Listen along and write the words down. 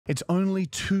It's only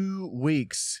 2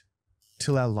 weeks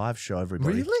till our live show,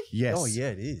 everybody. Really? Yes. Oh,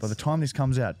 yeah, it is. By the time this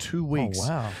comes out, 2 weeks. Oh,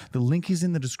 wow. The link is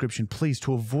in the description. Please,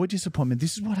 to avoid disappointment,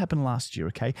 this is what happened last year,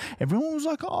 okay? Everyone was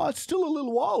like, oh, it's still a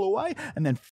little while away. And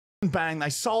then bang, they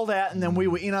sold out. And then we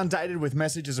were inundated with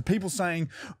messages of people saying,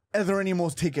 are there any more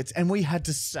tickets? And we had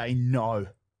to say no.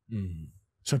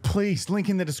 So please, link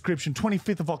in the description,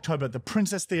 25th of October at the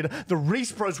Princess Theatre. The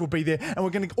Reese Bros will be there, and we're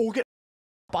going to all get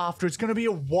after. It's going to be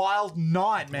a wild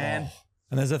night, man. Oh.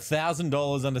 And there's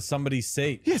 $1,000 under somebody's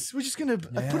seat. Yes, we're just going to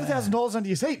put $1,000 under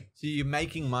your seat. So you're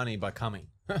making money by coming.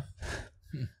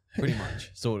 Pretty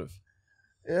much, sort of.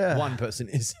 Yeah. One person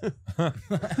is.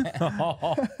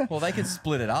 Well, they could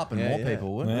split it up and more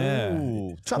people would. Yeah.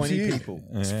 Ooh, It's up to you. people.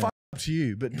 It's up to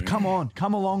you. But come on,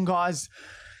 come along, guys.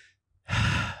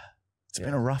 It's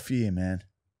been a rough year, man.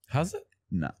 Has it?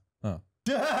 No. Oh.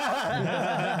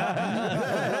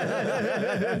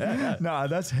 No,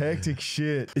 that's hectic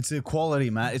shit. It's equality,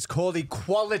 Matt. It's called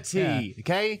equality,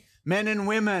 okay? Men and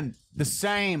women, the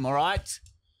same, all right?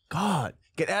 God,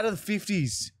 get out of the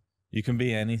 50s. You can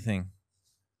be anything.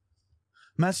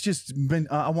 Matt's just been,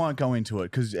 I won't go into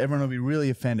it because everyone will be really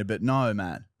offended, but no,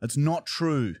 Matt, that's not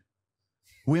true.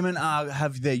 Women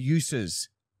have their uses.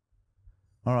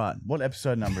 All right, what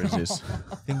episode number is this?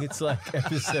 I think it's like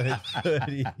episode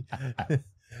 30.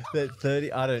 That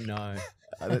 30, I don't know.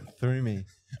 That threw me.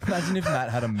 Imagine if Matt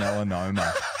had a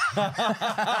melanoma.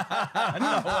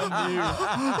 No one knew.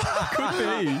 Could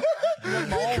be. He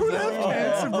could have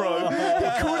cancer, bro. He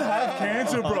could have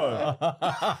cancer, bro.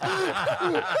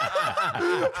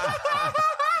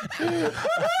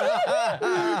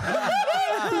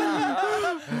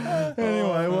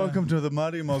 Anyway, welcome to the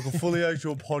Marty and Michael Fully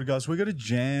Actual Podcast. We got a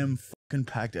jam fucking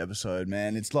packed episode,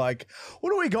 man. It's like,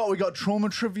 what do we got? We got trauma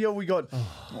trivia. We got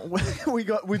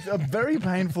with a very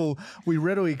painful. We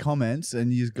read all your comments,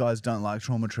 and you guys don't like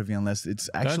trauma trivia unless it's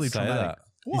actually Don't say traumatic. that.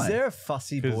 Why? Is there a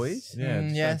Fussy Boys? Yeah,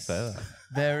 just yes, don't say that.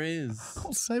 there is.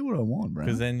 I'll say what I want, bro.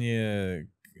 Because then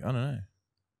I don't know.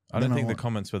 I don't think the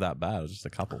comments were that bad. It was just a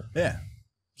couple. Yeah.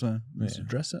 So let's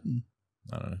address it. And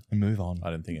I don't know. And move on.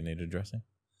 I didn't think it needed addressing.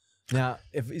 Now,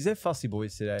 is there Fussy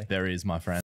Boys today? There is, my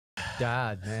friend.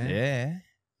 Dad, man. Yeah.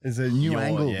 there's a new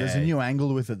angle. Yeah. There's a new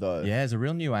angle with it though. Yeah, there's a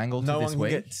real new angle to No this one can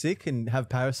week. get sick and have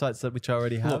parasites which I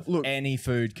already have. Look, Any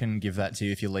food can give that to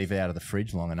you if you leave it out of the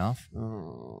fridge long enough.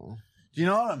 Oh. do you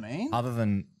know what I mean? Other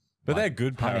than, But like, they're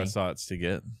good honey. parasites to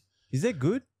get. Is that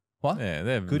good? What? Yeah,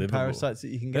 they're Good livable. parasites that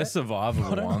you can They're get?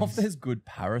 survivable I don't know if ones. there's good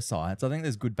parasites. I think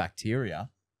there's good bacteria.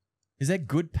 Is there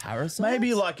good parasites?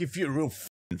 Maybe like if you're real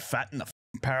fat and the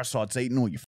parasite's eating all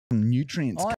your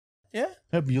nutrients. Yeah.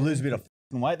 Hope you lose a bit of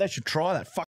weight. They should try that.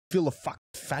 Fill a fat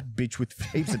bitch with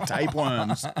heaps of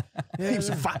tapeworms. Heaps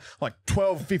of like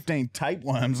 12, 15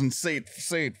 tapeworms and see it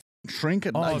shrink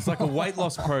it. Oh, it's like a weight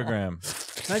loss program.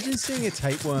 Imagine seeing a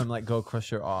tapeworm like go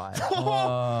across your eye.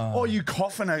 Or you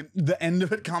cough and the end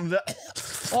of it comes out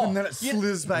and then it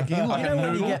slithers back in like You know a when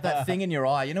you noodle. get that thing in your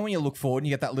eye? You know when you look forward and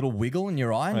you get that little wiggle in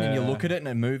your eye and then you Yeah. look at it and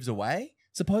it moves away?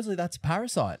 Supposedly that's a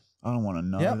parasite. I don't want to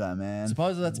know Yep. that, man.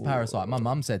 Supposedly that's a parasite. My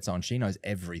mum said so and she knows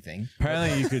everything.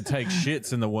 Apparently, you could take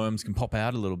shits and the worms can pop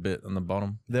out a little bit on the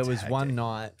bottom. There was one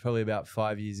night, probably about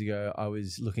 5 years ago, I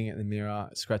was looking at the mirror,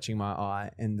 scratching my eye,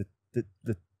 and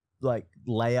the like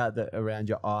layer that around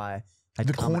your eye had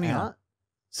The come cornea. out.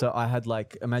 So I had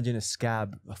like, imagine a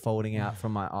scab folding out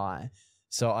from my eye.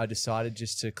 So I decided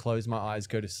just to close my eyes,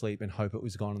 go to sleep, and hope it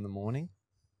was gone in the morning.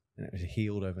 And it was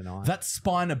healed overnight. That's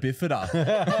spina bifida.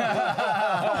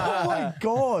 Oh my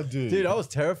God, dude. Dude, I was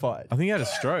terrified. I think you had a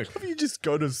stroke. you just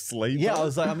go to sleep. Yeah, I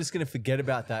was like, I'm just going to forget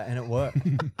about that. And it worked.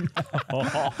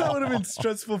 That would have been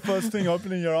stressful first thing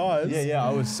opening your eyes. Yeah.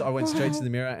 I went straight to the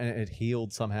mirror and it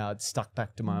healed somehow. It stuck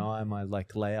back to my eye, my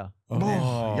like layer. Oh,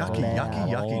 yucky,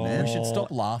 man. We should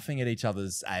stop laughing at each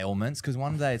other's ailments because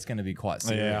one day it's going to be quite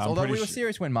serious. I'm Although pretty we were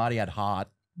serious when Marty had heart.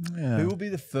 Yeah. Who will be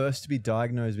the first to be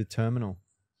diagnosed with terminal?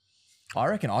 I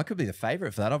reckon I could be the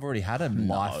favourite for that. I've already had a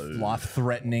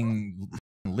life-threatening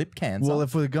lip cancer. Well,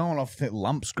 if we're going off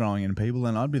lumps growing in people,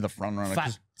 then I'd be the front runner.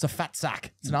 fat. It's a fat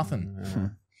sack. It's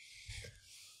nothing.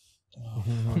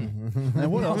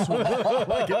 And what else?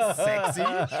 Like it's sexy.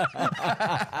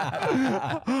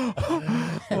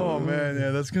 Oh man, yeah,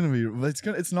 that's gonna be.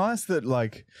 It's nice that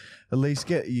like at least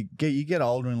you get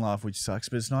older in life, which sucks.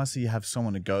 But it's nice that you have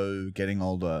someone to go getting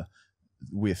older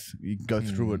with. You go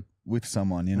through it with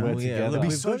someone. You know, Well, yeah, it'd look, be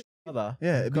we've so. got each other.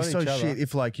 Yeah, it'd be We've got so each other. shit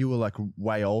if like you were like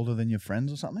way older than your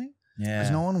friends or something. Yeah. Because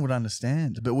no one would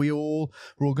understand. But we're all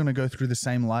gonna go through the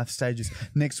same life stages.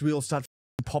 Next, we all start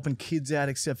popping kids out,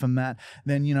 except for Matt.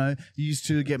 Then you know, you used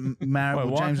to get married. Wait,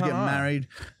 well, why James would get can't I? married,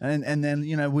 and then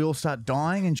you know we all start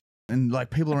dying and and like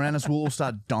people around us will all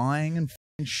start dying and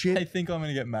shit. I think I'm going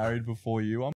to get married before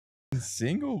you. I'm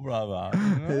single, brother. You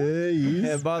know? Yeah, he is.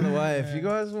 Yeah, by the way, if you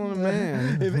guys want a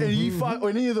man, If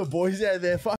any of the boys out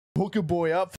there, fuck hook a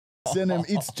boy up, send him.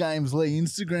 It's James Lee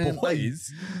Instagram.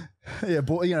 Boys? Yeah,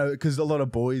 boy. You know, because a lot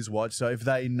of boys watch. So if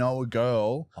they know a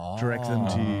girl, direct them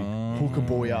to you. Hook a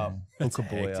boy up. That's Hook a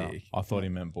boy up. hectic. I thought he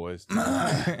meant boys.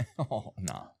 Oh,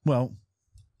 no. Well,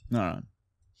 no.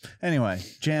 Anyway,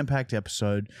 jam-packed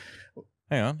episode.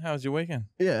 Hang on, how was your weekend?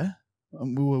 Yeah,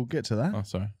 we will get to that. Oh,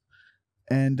 sorry.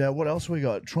 And what else we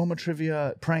got? Trauma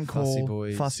trivia, prank call,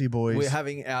 Fussy Boys. we're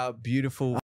having our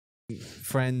beautiful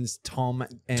friends Tom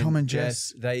and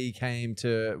Jess. They came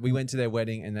to. We went to their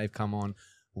wedding and they've come on.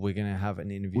 We're gonna have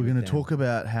an interview. We're going to talk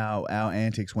about how our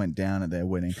antics went down at their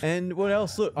wedding. And what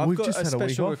else? Look, I've We've got just a had a week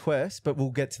special off. request, but we'll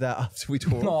get to that after we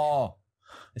talk. Oh,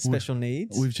 Special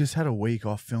needs. We've just had a week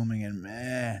off filming, and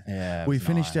man, yeah. we it's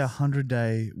finished our nice.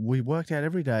 100-day. We worked out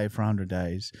every day for 100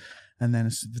 days, and then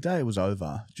the day it was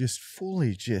over, just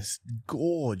fully just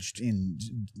gorged in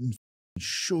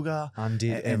sugar.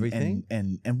 Undid and- everything.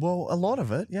 and well, a lot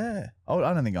of it, yeah. I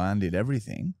don't think I undid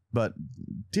everything, but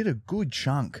did a good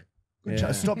chunk.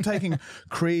 Yeah. Stopped taking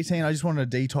creatine. I just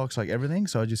wanted to detox like everything,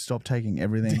 so I just stopped taking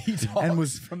everything. Detox and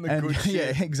was from the and, good shit.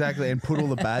 Yeah, exactly, and put all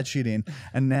the bad shit in.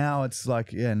 And now it's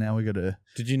like, yeah, now we got to.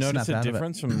 Did you notice Snap a out of it.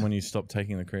 difference from when you stopped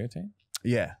taking the creatine?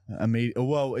 Yeah,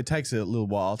 well, it takes a little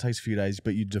while. It takes a few days,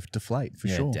 but you deflate for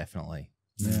Yeah, sure. definitely.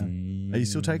 Yeah. Are you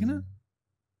still taking it?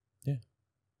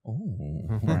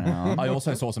 Oh. Brown. I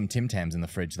also saw some Tim Tams in the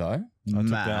fridge, though.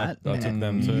 Matt, I took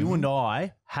them too. you and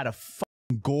I had a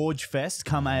fucking gorge fest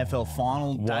come AFL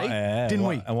final day, didn't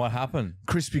we? And what happened?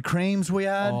 Krispy Kremes we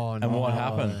had, Oh, And what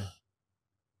happened?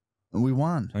 and we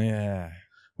won. Yeah.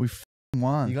 We fucking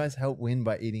won. You guys help win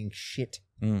by eating shit.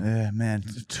 Yeah, man.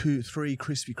 2, 3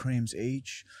 Krispy Kremes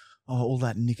each. Oh, all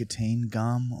that nicotine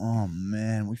gum. Oh,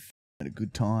 man. We had a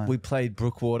good time. We played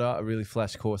Brookwater, a really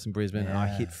flash course in Brisbane, and I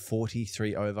Yeah. hit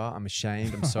 43 over. I'm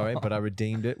ashamed. I'm sorry, but I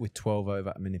redeemed it with 12 over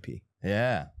at Minipi.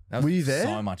 Yeah. That was Were you there?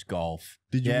 So much golf.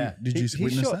 Did you Yeah. did you He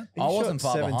witness shot- that? he I shot wasn't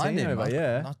far behind 17 him. over,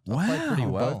 yeah. I played pretty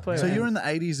Wow. well. Both played So well. you're in the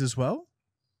 80s as well?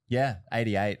 Yeah,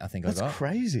 88, I think That's I got.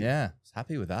 crazy. Yeah, I was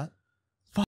happy with that.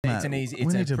 Matt, It's an easy, we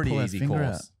it's need a to pretty pull our easy finger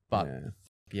course. out. But Yeah.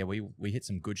 yeah, we hit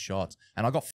some good shots. And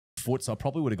I got foot, so I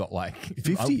probably would have got like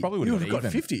 50? I probably would You have would've got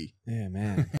even. 50. Yeah,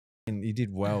 man. And you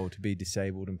did well to be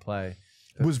disabled and play.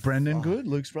 Was Brendan Oh. good,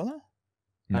 Luke's brother?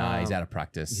 No, he's Um, out of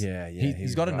practice. Yeah, yeah. He's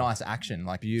was got a rough. nice action,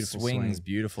 like Beautiful swings swing.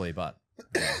 beautifully, but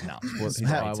no. His He's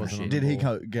eye played some wasn't on shit. the Did he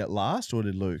ball. get last or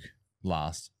did Luke?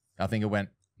 Last. I think it went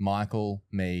Michael,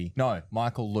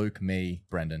 Luke, me,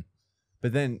 Brendan.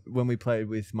 But then when we played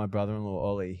with my brother-in-law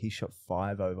Ollie, he shot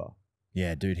 5 over.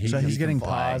 Yeah, dude. So he's he getting can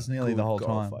play. pars nearly the Good whole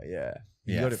time. golfer, Yeah.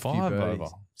 He Yeah, got a few 5 birdies. over.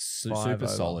 Five Super over.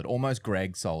 solid. Almost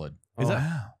Greg solid. Is that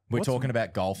Wow. We're What's- talking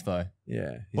about golf though.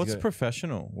 Yeah. he's what's got-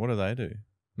 professional? What do they do?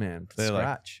 man? They're like-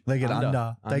 Scratch. They get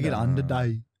under. They get under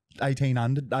day. 18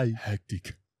 under day.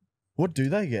 Hectic. What do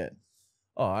they get?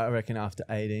 Oh, I reckon after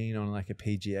 18 on like a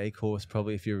PGA course,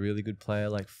 probably if you're a really good player,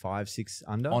 like 5, 6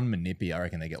 under. On Minipi, I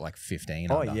reckon they get like 15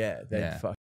 oh under. yeah, they Yeah.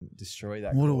 fucking destroy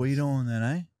that. What are course. we doing then,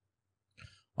 eh?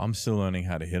 I'm still learning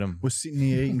how to hit them. We're sitting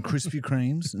here eating Krispy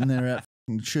Kremes and they're out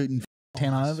shooting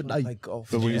 10 over. Wanna Hey, play golf.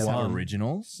 But Did we you just have won.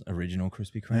 original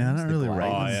Krispy Kremes? Yeah, I don't The really glazed? rate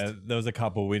Oh them. yeah, there was a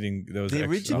couple. We didn't. There was The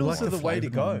extra- originals like are the the way to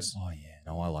flavoured go. ones. Oh yeah,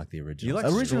 no, I like the original. You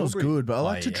like Original's strawberry? good, but I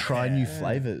like Oh, to try new yeah.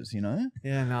 flavors, you know?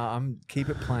 Yeah, no, I'm keep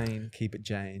it plain, keep it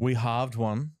Jane. We halved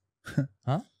one.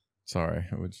 Huh? Sorry,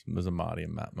 it was a Marty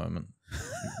and Matt moment.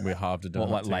 We halved a donut. What,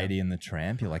 like together. Lady and the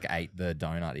Tramp? You like ate the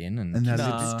donut in and And that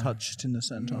Nah. lips touched in the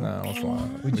center. No, it's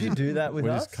fine. Would you do that with We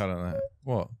us? just cut on that.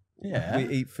 What? yeah. We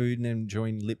eat food and then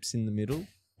join lips in the middle.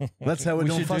 That's how we're We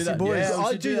doing should do Fussy that. Boys. Yeah, we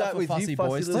I'd should do that for with you, Fussy Fussy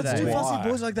Boys Little Let's do today. Boys. Fussy Why?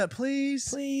 Boys like that, please.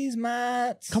 Please,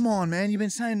 Matt. Come on, man. You've been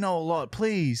saying no a lot.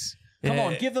 Please. Come Yeah.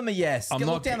 on, give them a yes. I'm Look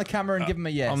not- down the camera and give them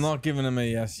a yes. I'm not giving them a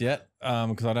yes yet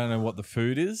because I don't know what the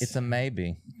food is. It's a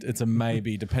maybe. It's a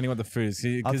maybe, depending what the food is.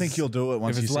 I think you'll do it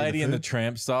once If you it's see Lady the and the food.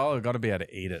 Tramp style, I've got to be able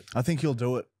to eat it. I think you'll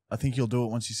do it. I think you'll do it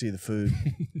once you see the food.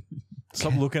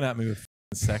 Stop looking at me with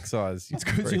sex eyes. It's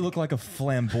because you look like a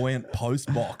flamboyant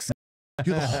post box.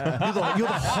 You're the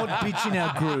hot bitch in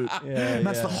our group. Yeah,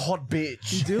 That's yeah. the hot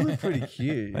bitch. You do look pretty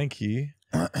cute. Thank you.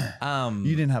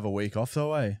 You didn't have a week off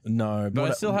though, eh? No, but I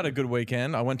What- still had a good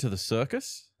weekend. I went to the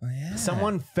circus. Yeah.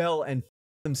 Someone fell and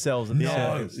themselves at the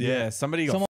circus. Yeah, somebody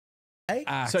got Someone-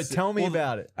 axed. So tell me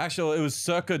about it. Actually, it was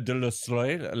Cirque du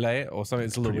Soleil or something.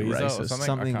 It's pretty Louisa or racist. something.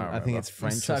 Something, I, I, can't think remember. it's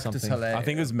French or Cirque du something. Soleil. I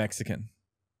think it was Mexican.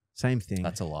 Same thing.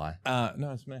 That's a lie.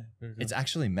 No, it's me. It's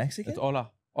actually Mexican? It's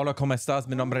hola. Hola, ¿cómo estás?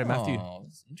 Mi nombre es Matthew. Oh,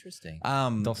 that's interesting.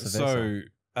 Dos So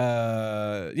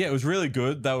yeah, it was really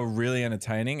good. They were really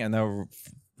entertaining, and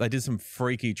they did some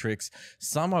freaky tricks.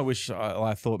 Some I wish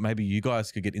I thought maybe you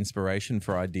guys could get inspiration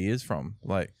for ideas from,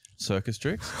 like circus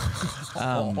tricks.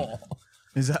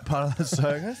 Is that part of the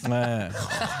circus?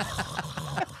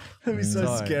 That'd be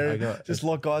so scary. Just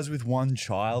like guys with one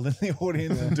child in the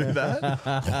audience and do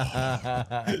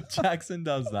that. Jackson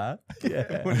does that.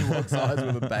 Yeah. When he walks eyes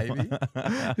with a baby.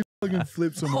 He fucking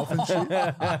flips them off and shit.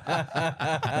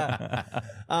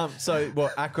 So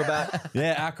what, acrobat?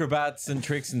 Yeah, acrobats and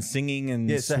tricks and singing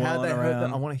and So how they around. heard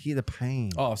that? I want to hear the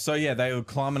pain. Oh, so yeah, they were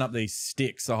climbing up these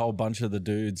sticks, a whole bunch of the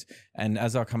dudes, and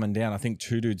as they were coming down, I think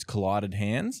 2 dudes collided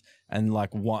hands, and like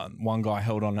one guy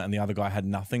held on it, and the other guy had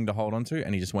nothing to hold on to,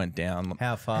 and he just went down.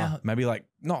 How far? Maybe like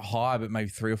not high, but maybe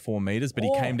 3 or 4 meters. But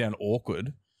he came down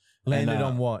awkward. Landed And,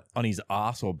 on what? On his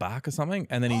ass or back or something,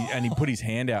 and then he put his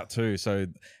hand out too. So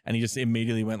and he just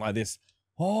immediately went like this.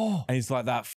 Oh, and he's like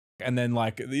that, and then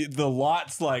like the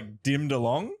lights like dimmed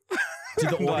along. did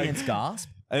the Like- audience gasp?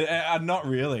 Not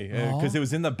really, because it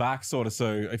was in the back sort of.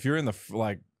 So if you're in the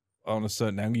like on a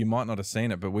certain angle, you might not have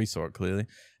seen it, but we saw it clearly.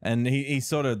 And he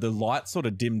sort of, the light sort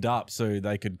of dimmed up so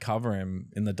they could cover him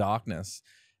in the darkness.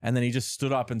 And then he just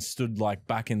stood up and stood like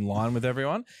back in line with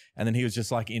everyone. And then he was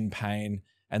just like in pain.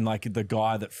 And like the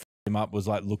guy that f***ed him up was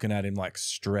like looking at him like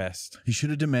stressed. He should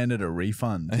have demanded a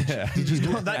refund. Yeah. Did you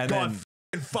go, that And guy then-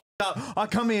 f***ing fucked up. I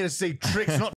come here to see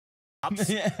tricks, not ups.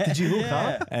 Did you hook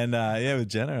up? And yeah, with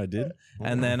Jenna I did.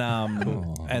 And then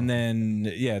and then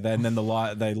the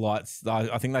lights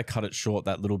I think they cut it short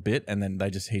that little bit, and then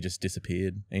he just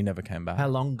disappeared. He never came back. How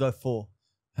long ago for?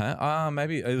 Huh?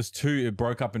 Maybe it was it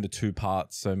broke up into 2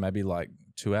 parts, so maybe like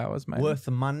 2 hours maybe. Worth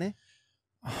the money?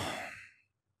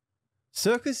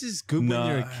 Circus is good when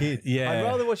you're a kid. Yeah. I'd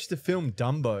rather watch the film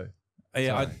Dumbo.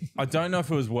 Yeah, I don't know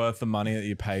if it was worth the money that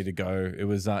you pay to go. It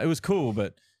was cool,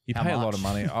 but you How pay a lot much? of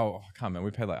money. Oh, I can't remember.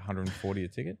 We paid like 140 a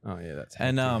ticket. Oh yeah, that's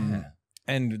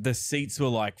And the seats were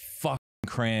like fucking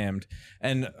crammed.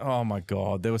 And oh my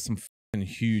God, there were some fucking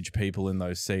huge people in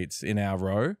those seats in our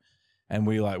row. And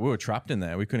we were trapped in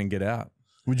there. We couldn't get out.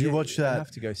 Would you watch that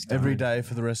have to go every day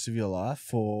for the rest of your life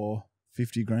for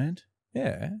 50 grand?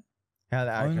 Yeah. How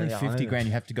the Only 50 grand.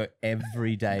 You have to go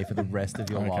every day for the rest of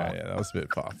your Okay, life. yeah, that was a bit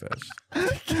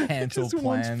far-fetched. Cancel Just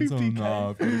wants plans. Oh 50K. no,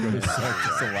 I've got to go to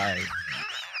Circus away.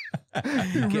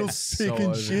 You're real get sick so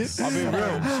and shit. I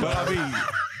mean,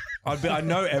 but I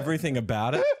know everything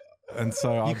about it. And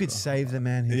so You could save the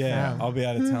man who yeah, fell. I'll be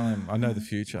able to tell him. I know the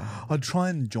future. I'd try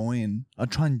and join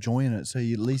it so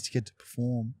you at least get to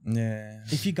perform. Yeah.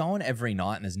 If you're going every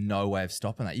night and there's no way of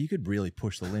stopping that, you could really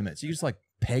push the limits. You could just like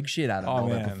peg shit at them Oh, while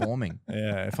they're man. performing.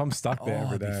 Yeah, if I'm stuck there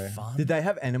every it'd be day. fun. Did they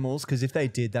have animals? Because if they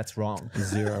did, that's wrong.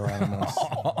 0 animals.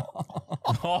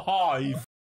 Oh, you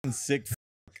f***ing sick.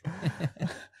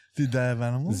 Did they have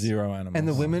animals? 0 animals. And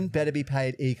the women better be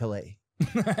paid equally.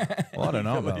 Well, I don't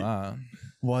know about that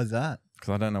Why is that? because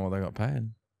I don't know what they got paid.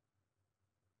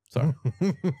 So,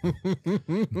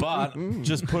 but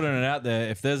just putting it out there,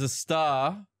 if there's a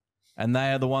star and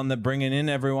they are the one that bringing in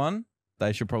everyone,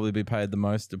 they should probably be paid the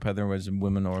most, depending on whether it's a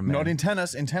woman or a man. Not in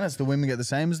tennis. In tennis, the women get the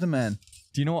same as the men.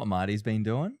 Do you know what Marty's been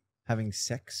doing? Having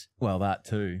sex. Well, that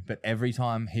too. But every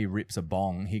time he rips a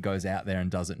bong, he goes out there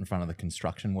and does it in front of the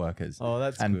construction workers. Oh,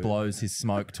 that's and good. blows his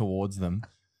smoke towards them.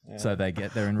 So they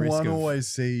get there in risk One of... always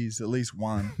sees at least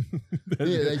one.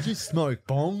 Yeah, they just smoke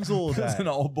bongs all There's day. an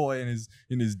old boy in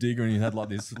his digger and he had like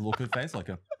this look of face, like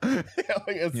a,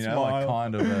 Like a you know, like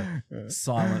kind of a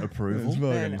silent approval.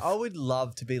 Man, I would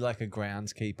love to be like a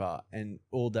groundskeeper and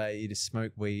all day you just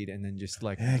smoke weed and then just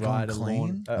like Yeah, go ride a clean.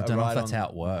 lawn. I don't know if ride that's on- how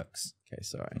it works. Okay,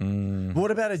 sorry.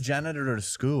 What about a janitor at a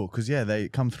school? Because yeah, they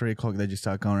come 3 o'clock, they just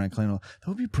start going around cleaning. That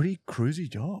would be a pretty cruisy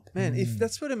job. Man, if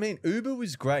that's what I mean, Uber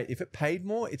was great. If it paid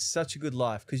more, it's such a good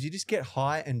life because you just get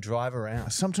high and drive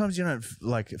around. Sometimes you don't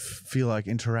feel like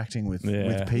interacting with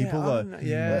Yeah. people. Yeah, I though. don't know.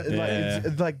 Yeah. Like,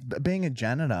 it's like being a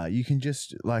janitor. You can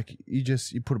just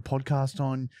you put a podcast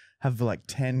on, have like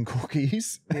 10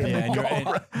 cookies, and you're- and- go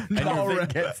you're-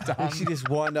 around gets done. Actually, just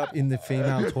wind up in the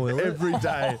female toilet every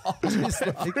day. just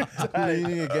like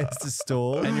leaning against a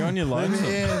store. And you're on your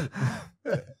lonesome.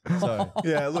 Yeah. So,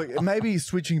 Yeah, look, maybe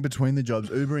switching between the jobs,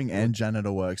 Ubering and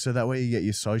janitor work, so that way you get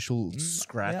your social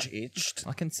scratch itched.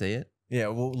 I can see it. yeah,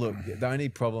 well, look, the only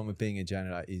problem with being a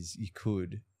janitor is you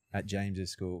could, at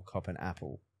James's school, cop an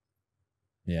apple.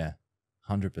 Yeah,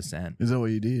 100%. Is that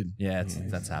what you did? Yeah,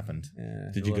 that's happened.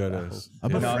 Yeah, Did a you lot go of to? apples.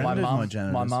 I've No, befriended my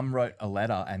janitors. my mum wrote a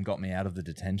letter and got me out of the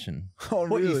detention. Oh,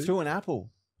 What, really? you threw an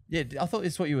apple? Yeah, I thought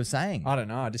it's what you were saying. I don't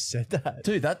know. I just said that.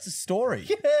 Dude, that's a story.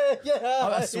 Yeah.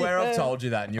 I swear I've told you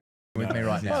that and you're with me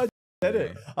right now. Said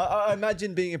it. I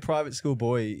imagine being a private school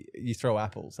boy, you throw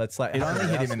apples. That's like It only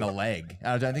hit him in the leg.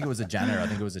 I don't think it was a janitor. I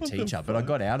think it was a teacher. But I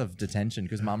got out of detention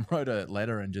because Mum wrote a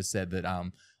letter and just said that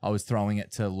I was throwing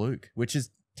it to Luke, which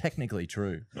is technically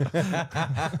true.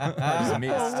 I just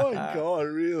missed. Oh my God,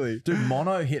 really? Dude,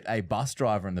 Mono hit a bus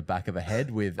driver in the back of the head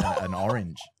with an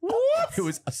orange. What? It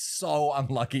was so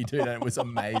unlucky, dude, and it was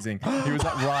amazing. He was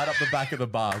like right up the back of the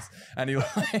bus, and he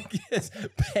like just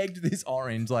pegged this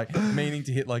orange, like meaning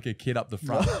to hit like a kid up the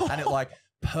front, and it like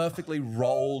perfectly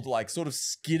rolled, like sort of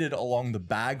skidded along the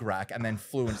bag rack, and then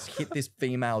flew and hit this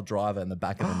female driver in the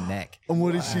back of the neck. And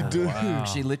what did she do?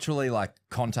 She literally like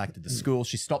contacted the school.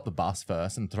 She stopped the bus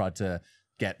first and tried to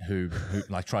get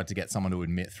tried to get someone to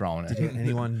admit throwing it.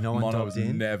 no one Mono was dobbed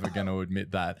in? never going to admit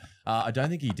that. I don't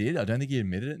think he did. I don't think he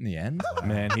admitted it in the end.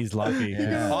 Man, he's lucky.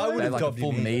 Yeah. I would They have had like a dobbed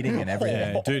full him in. meeting and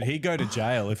everything. Yeah, dude, he'd go to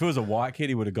jail. If it was a white kid,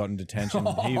 he would have gotten detention.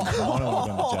 He would have gone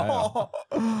to jail.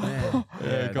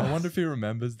 Yeah, I wonder if he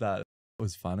remembers that. It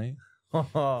was funny.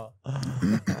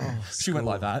 She went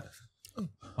like that.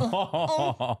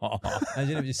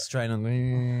 Imagine it just straight on.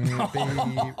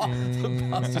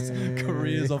 Just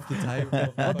careers off the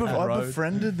table. I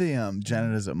befriended the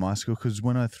janitors at my school because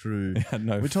when I threw,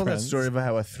 no we told that friends. story about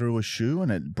how I threw a shoe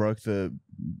and it broke the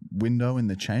window in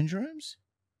the change rooms.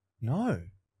 No.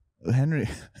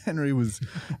 Henry was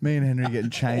me and Henry getting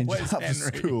changed Always up to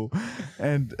Henry. school,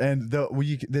 and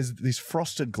there's this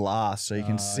frosted glass so you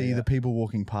can see the people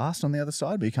walking past on the other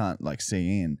side, but you can't like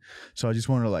see in. So I just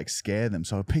wanted to like scare them.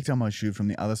 So I picked up my shoe from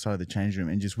the other side of the change room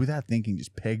and just without thinking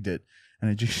just pegged it, and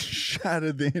it just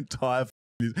shattered the entire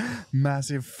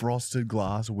massive frosted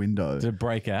glass window. Did it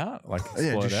break out? Like Yeah,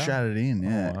 explode just out? shattered in,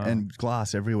 yeah, Oh, wow. and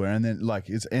glass everywhere. And then, like,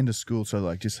 it's end of school, so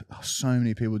like, just so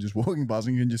many people just walking past,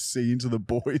 and you can just see into the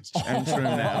boys' change room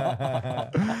now.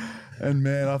 And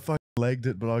man, I fucking legged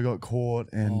it, but I got caught,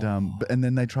 and and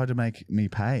then they tried to make me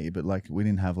pay, but like, we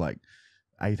didn't have like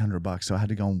 $800, so I had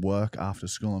to go and work after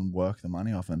school and work the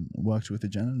money off, and worked with the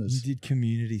You janitors. did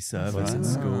community service at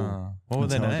school. What were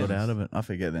That's their how I names? got out of it. I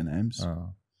forget their names.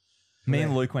 Oh. Me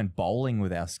and Luke went bowling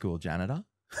with our school janitor.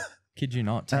 Kid you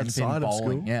not, 10 Outside pin of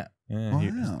bowling. school? Yeah, Yeah, he,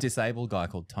 Wow. disabled guy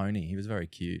called Tony. He was very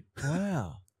cute.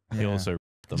 Wow. he also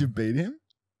Did you beat him?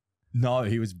 No,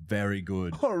 he was very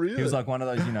good. Oh, really? He was like one of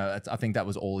those, I think that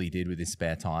was all he did with his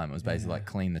spare time. It was basically like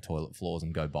clean the toilet floors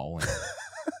and go bowling.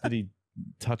 Did he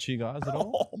touch you guys at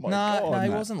all? oh my no, God, he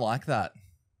Matt. wasn't like that.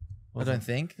 I don't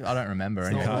think. I don't remember.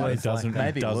 not Anyway. always He like doesn't, that.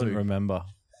 Maybe doesn't Luke. remember.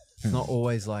 It's not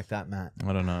always like that, Matt.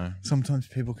 I don't know. Sometimes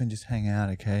people can just hang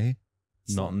out, okay?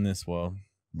 Not in this world.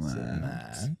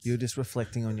 Man. You're just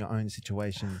reflecting on your own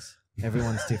situations.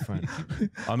 Everyone's different.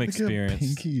 I'm Look experienced. how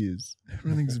pink he is.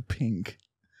 Everything's pink.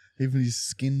 Even his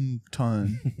skin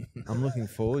tone. I'm looking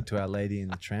forward to our Lady in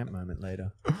the Tramp moment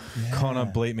later. Connor,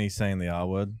 bleep me saying the R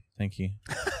word. Thank you.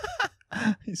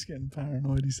 He's getting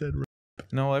paranoid. He said,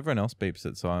 No, well, everyone else beeps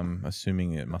it, so I'm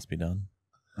assuming it must be done.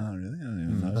 oh, really? I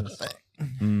don't even notice.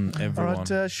 All Everyone.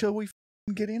 right, shall we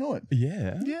get into it?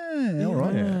 Yeah. Yeah, all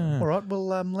right. Yeah. All right, well,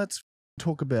 let's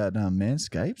talk about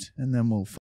Manscaped, and then we'll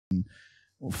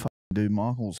do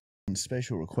Michael's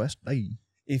special request. Hey,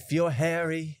 If you're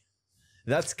hairy,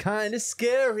 that's kind of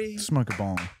scary. smoke a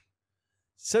bong.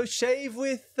 So shave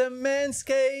with the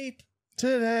Manscaped.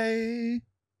 Today,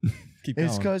 Keep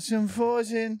it's going. got some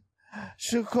fortune.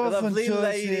 Shook off and Lovely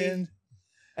lady. touching.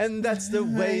 And that's the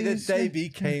way that they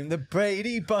became the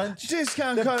Brady Bunch.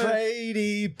 Discount The code.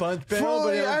 Brady Bunch. For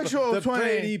the actual the 20.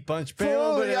 Brady Bunch. For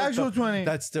the actual 20.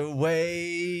 That's the way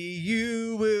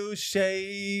you will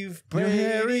shave Your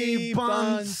hairy Brady bunch.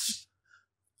 Bunch.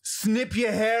 Snip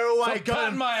your hair away. Stop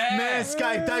cutting my hair.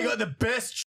 Manscaped, they got the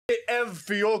best shit ever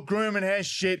for your grooming hair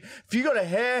shit. If you got a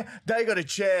hair, they got a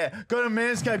chair. Go to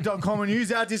manscaped.com and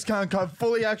use our discount code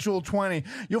FULLYACTUAL20.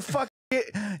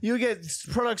 You'll get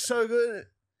products so good.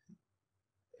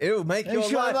 It'll make your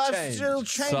life change. It'll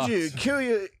change you, Sucks. kill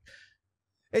you.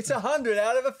 It's 100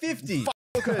 out of a 50.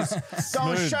 Hookers. Go and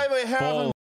Smooth shave your hair off ball.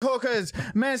 and hookers.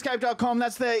 Manscaped.com.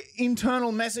 That's their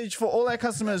internal message for all our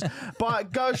customers.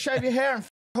 But go shave your hair and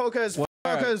hookers.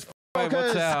 Hookers. Wait,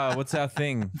 Hookers. what's our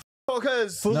thing?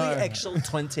 Hookers. Fully No. actual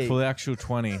 20. For the actual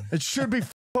 20. It should be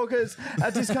hookers. Our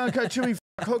discount code should be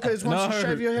hookers once you No.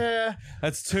 shave your hair.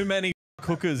 That's too many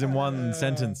cookers in one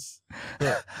sentence.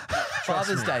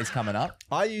 Father's Day's coming up.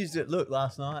 I used it, look,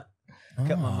 last night.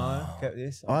 Cut my mo, cut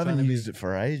this. I haven't used it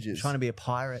for ages. Trying to be a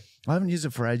pirate. I haven't used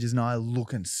it for ages, and I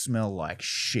look and smell like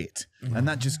shit. And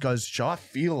that just goes to show I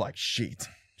feel like shit. Do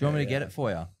you want me to get it for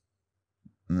you?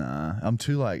 Nah, I'm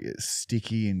too like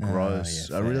sticky and gross.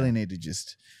 yeah, I fair. really need to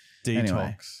just Detox.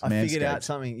 Anyway. I figured out Manscaped.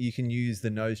 something. You can use the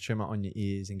nose trimmer on your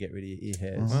ears and get rid of your ear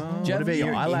hairs. What Do you ever about your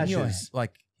hear it in eyelashes?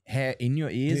 like hair in your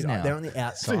ears Dude, now? they're on the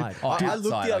outside. Oh, I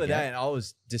looked outside, the other I get. day and I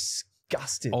was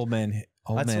disgusted. Old man.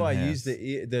 That's why I hairs.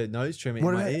 use the nose trimmer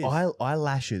What in my about ears.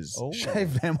 eyelashes? Oh.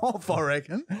 Shave them off, I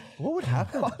reckon. What would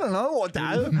happen? I don't know what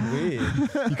to do.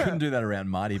 Weird. You couldn't do that around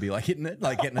Marty. Be like hitting it,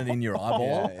 like getting it in your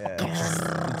eyeball.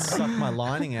 It'd suck my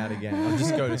lining out again. I'll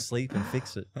just go to sleep and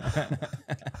fix it.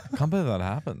 Can't believe that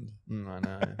happened. I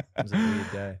know. It was a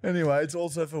weird day. Anyway, it's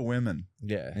also for women.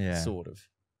 Yeah. Sort of.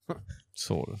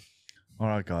 Sort of. All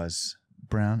right, guys.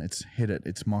 Brown, it's hit it.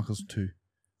 It's Michael's 2,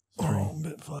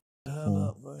 3, 4,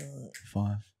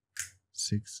 5,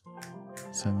 6,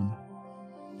 7.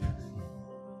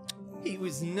 He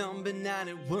was number 9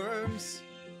 at Worms.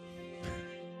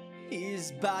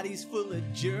 His body's full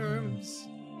of germs.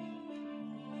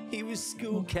 He was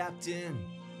school captain.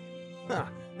 Huh.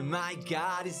 My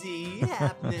God, is he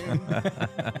happening?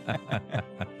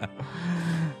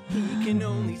 He can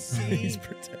only see He's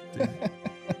protected.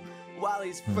 while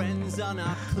his friends are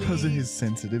not Those are pleased his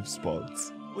sensitive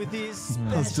spots. with his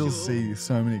special, I still see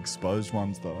so many exposed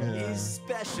ones, though. his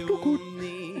special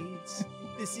needs.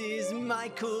 This is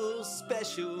Michael's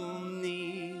special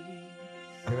needs.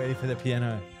 Get ready for the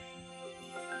piano.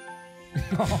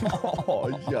 Oh,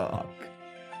 yuck.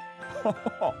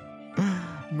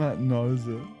 Matt knows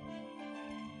it.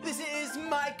 This is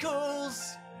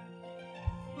Michael's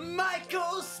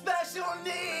special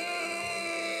needs.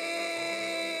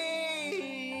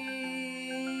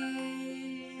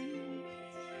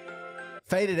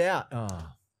 Fade it out. Oh.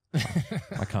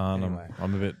 I can't. Anyway.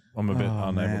 I'm a bit Oh,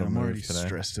 unable man, to I'm move already today.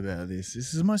 stressed about this.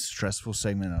 This is the most stressful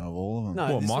segment out of all of them.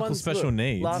 No, What, this Michael's one's- special look,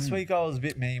 needs? Last week I was a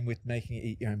bit mean with making you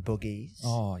eat your own boogies.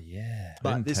 Oh yeah.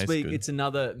 But Didn't this taste week good. it's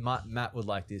another. Matt would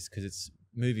like this because it's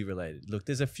movie related. Look,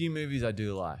 there's a few movies I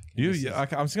do like. I'm This is-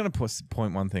 just going to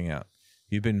point one thing out.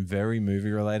 You've been very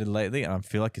movie related lately, and I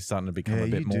feel like you're starting to become a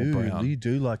bit more brown. You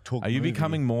do like talk. Are you movie.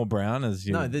 becoming more brown as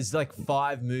you? No, there's like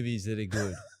 5 movies that are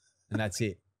good, and that's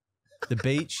it. The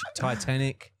Beach,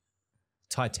 Titanic,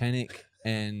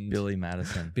 and Billy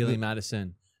Madison. Billy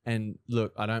Madison. And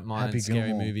look, I don't mind Happy Scary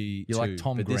Gilmore. Movie. You like 2,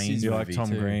 Tom but this Green's is- You like movie Tom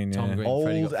too. Green, Tom yeah. Green.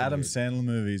 Freddie Old got Adam fired. Sandler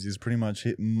movies is pretty much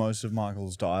hit most of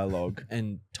Michael's dialogue.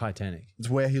 and Titanic. It's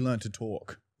where he learned to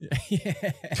talk. Yeah.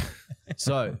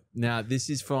 So now this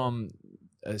is from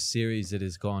a series that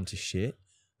has gone to shit,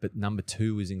 but number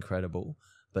 2 was incredible.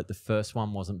 But the first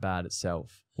one wasn't bad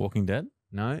itself. Walking Dead.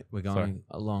 No, we're going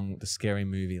along the Scary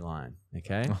Movie line.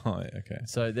 Okay. Oh, yeah, okay.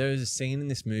 So there is a scene in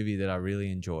this movie that I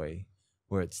really enjoy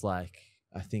where it's like,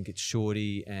 I think it's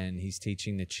Shorty and he's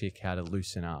teaching the chick how to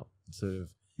loosen up, sort of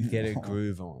get a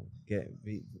groove on, get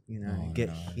hip, you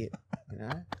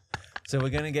know? So we're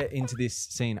going to get into this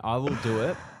scene. I will do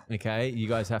it. Okay. You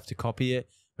guys have to copy it.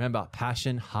 Remember,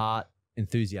 passion, heart,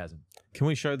 enthusiasm. Can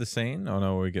we show the scene? Oh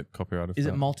no, we get copyrighted. Is for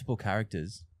it that. multiple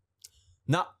characters?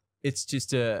 No, it's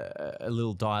just a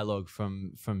little dialogue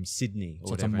from Sydney. Or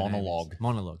So it's a whatever her name is. monologue.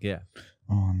 Monologue, yeah.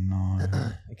 Oh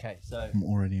no! Okay, so I'm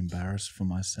already embarrassed for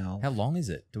myself. How long is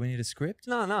it? Do we need a script?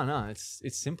 no, it's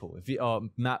simple. If you,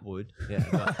 Matt would, yeah.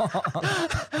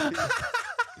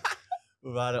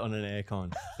 We'll write it on an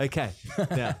aircon. Okay,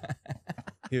 now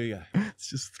here we go. It's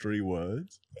just 3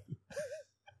 words.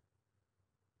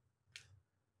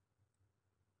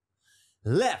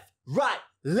 Left, right,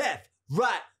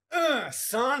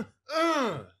 son,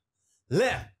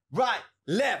 left, right,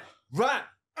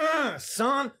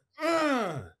 son,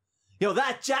 Yo,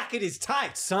 that jacket is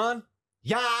tight, son.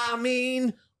 Yeah, I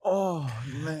mean, Oh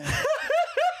man!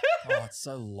 Oh, it's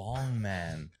so long,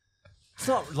 man. it's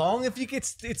not long. If you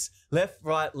get, it's left,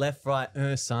 right,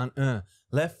 son,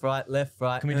 left, right.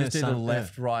 Can we just do the son,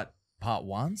 left, right part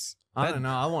once? I don't know.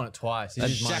 I want it twice.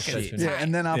 This is my jacket is question. Yeah,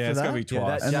 and then after Yeah, it's that, gotta be Yeah,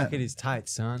 twice. that And then- jacket is tight,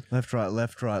 son. left, right,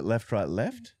 left.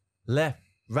 Left,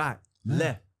 right,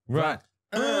 Right.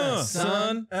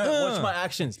 son. Watch my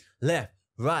actions. Left,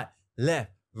 right,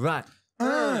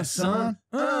 son.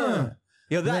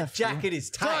 Yo, that Left, jacket is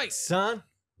tight, son.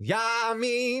 Yeah, I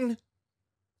mean,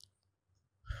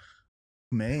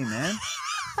 Me, man.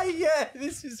 yeah,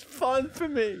 this is fun for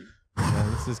me. Yeah,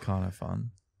 this is kind of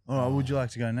fun. All right, would you like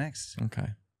to go next? Okay.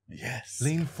 Yes.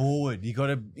 Lean forward. You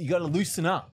gotta loosen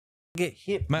up. Get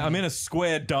hip. Mate, I'm in a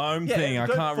square dome Yeah, thing. I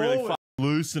go can't really forward.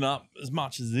 loosen up as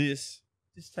much as this.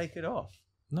 Just take it off.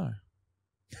 No.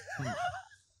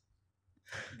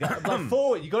 Like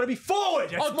forward. You gotta be forward.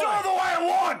 That's I'll do it right. the way I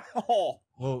want. Oh.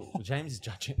 Well, James is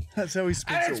judging. That's how he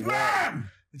speaks And it's at work. bam!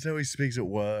 That's how he speaks at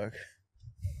work.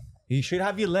 You should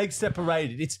have your legs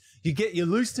separated. You're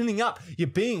loosening up. You're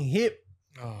being hip.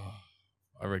 Oh,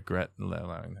 I regret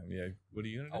allowing them. Yeah. What are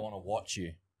you I gonna do? want to watch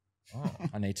you.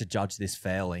 I need to judge this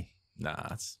fairly.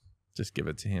 Nah, just give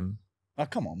it to him. Oh,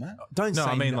 come on, man. Don't No,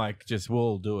 say I mean no. like just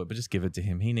we'll do it, but just give it to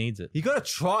him. He needs it. You got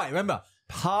to try. Remember,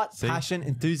 heart, See? passion, He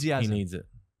enthusiasm. needs it.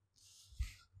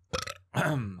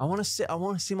 I want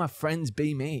to see my friends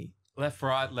be me. Left,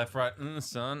 right,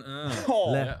 son.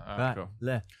 Oh, Left, yeah, alright, right, cool.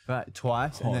 left, right,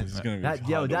 twice, and this is gonna then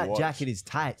be hard to that watch. jacket is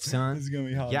tight, son. This is gonna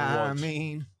be hard to Yeah, I watch.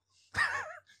 mean,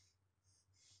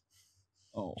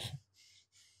 Oh.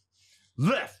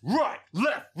 Left, right,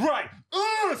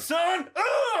 son.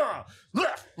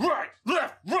 Left,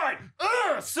 right,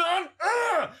 son.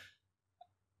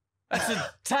 That's a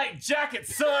tight jacket,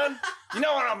 son. You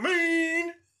know what I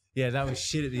mean? yeah, that was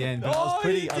shit at the end. But I was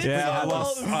pretty happy. I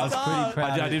was pretty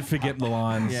proud. I did forget the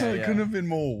lines. Yeah, It yeah. couldn't have been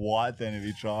more white then if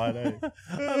you tried, eh?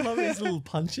 I love these little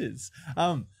punches.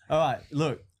 All right,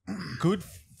 look, good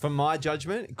from my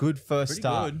judgment. Good first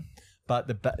start. good. But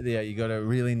you got to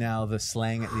really nail the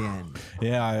slang at the end.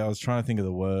 Yeah, I was trying to think of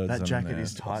the words. That and, jacket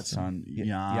is tight, son.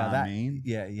 Yeah, I mean.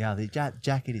 Yeah, the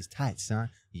jacket is tight, son.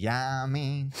 Yeah, I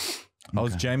mean. I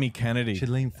was Jamie Kennedy. Should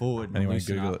lean forward. And Anyway,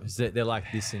 loosen Google up. it. They're like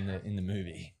this in the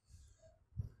movie.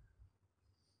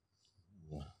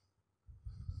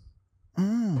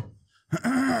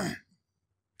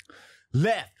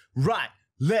 Left,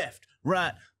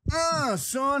 right,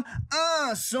 son,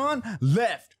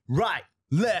 left, right,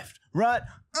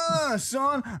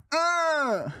 son,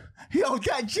 Yo,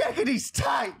 that jacket is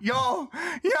tight, yo.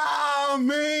 Yeah, I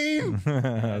mean.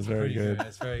 That was very Pretty good.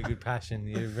 That's very good passion.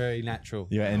 You're very natural.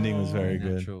 Your ending was very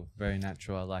good. Natural, very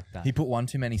natural. I like that. He put one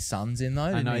too many sons in though. I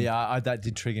didn't know, he? yeah, that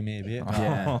did trigger me a bit. but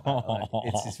Yeah.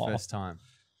 it's his first time.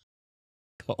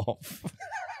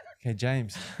 Okay,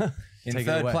 James. In Take it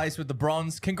third away. place with the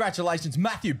bronze. Congratulations,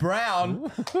 Matthew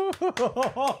Brown.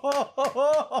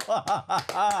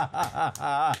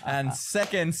 And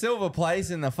second, silver place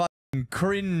in the fucking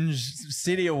Cringe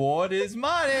City Award is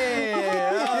Marty.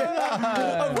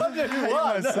 I wonder who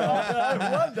won. I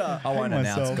wonder. I won't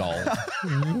announce gold.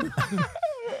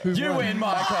 You win,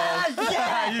 Michael.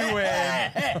 Yeah, you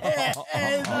win.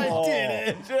 I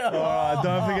did it. All right,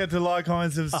 don't forget to like,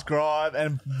 comment, subscribe,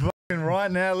 and fucking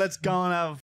right now, let's go and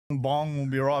have a fucking bong. We'll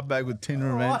be right back with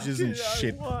Tinder Adventures and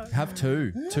shit. Have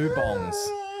two bongs.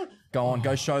 Go on,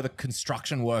 go show the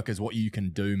construction workers what you can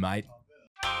do, mate.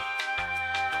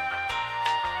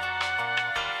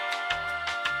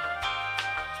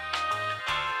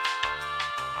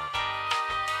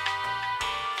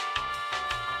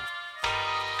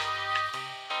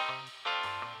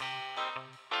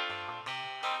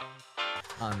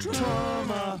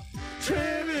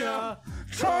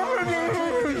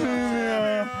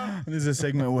 This is a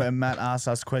segment where Matt asks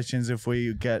us questions. If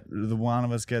we get the one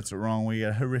of us gets it wrong, we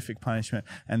get horrific punishment.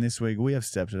 And this week we have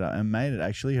stepped it up and made it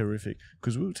actually horrific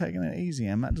because we were taking it easy.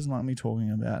 And Matt doesn't like me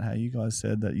talking about how you guys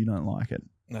said that you don't like it.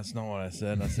 That's not what I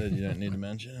said. I said you don't need to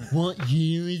mention it. What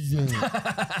year is it?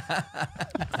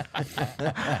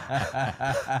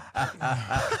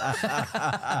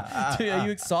 Dude, are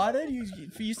you excited? You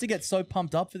used to get so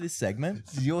pumped up for this segment.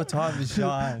 It's your time to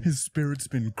shine. His spirit's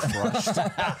been crushed.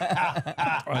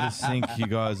 I just think you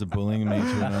guys are bullying me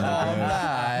to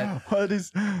another What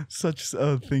is such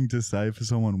a thing to say for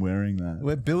someone wearing that?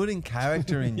 We're building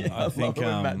character in you. I think, love it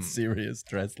when Matt's serious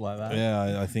dressed like that.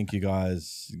 Yeah, I think you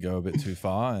guys go a bit too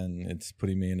far, and it's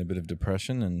putting me in a bit of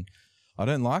depression, and I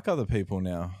don't like other people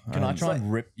now. Can I And try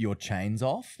and rip your chains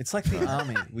off? It's like the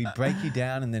army. We break you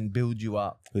down and then build you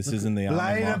up. This isn't the army,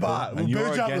 Later, Michael, but we'll and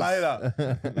build you up against-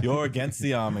 later. You're against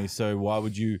the army, so why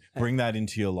would you bring that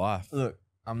into your life? Look,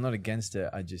 I'm not against it.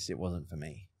 It wasn't for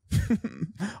me.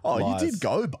 Oh, Lies. you did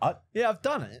go, but Yeah, I've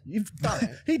done it. you've done it.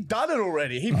 He done it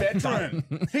already. He veteran.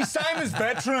 He's same as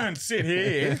veteran. Sit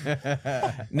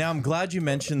here. Now, I'm glad you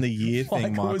mentioned the year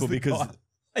thing, Michael was Michael, the because guy.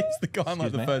 He's the guy on like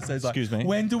Excuse the me? first day. He's like, Excuse me?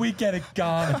 When do we get a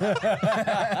gun?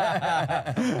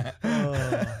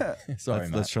 Sorry,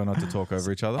 Matt. let's try not to talk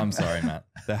over each other. I'm sorry, Matt.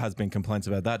 There has been complaints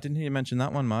about that. Didn't you mention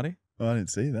that one, Marty? I didn't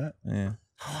see that. Yeah.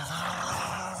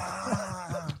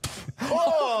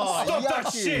 Oh, Stop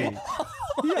that shit!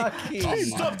 Yucky.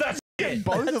 Stop that shit!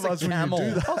 Both of us when you camel.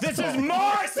 do that. This is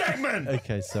my segment!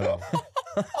 Okay, so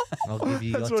I'll give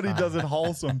you That's your what he time. does at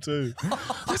Wholesome too.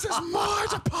 This is my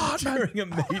department. During a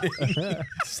meeting,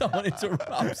 someone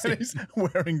interrupts him. He's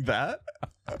wearing that.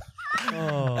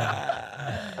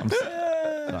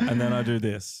 And then I do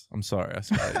this. I'm sorry, I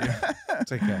scared you.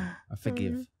 It's okay. I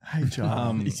forgive. Hey,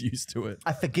 John. He's used to it.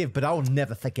 I forgive, but I will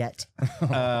never forget. No,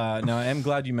 I am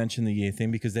glad you mentioned the year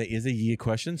thing because there is a year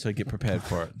question, so get prepared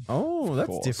for it. Oh, that's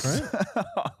course. different.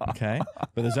 Okay?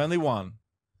 But there's only one.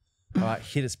 All right,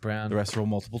 hit us, Brown. The rest are all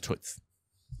multiple choice.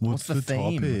 What's the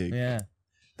theme? topic? Yeah.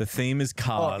 The theme is Oh,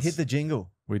 cars. hit the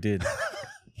jingle. We did.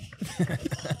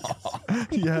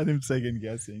 You had him second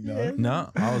guessing. No,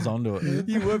 No, I was onto it.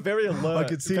 You were very alert. I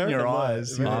could see in your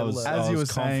eyes. I was, As I you was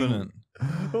were saying-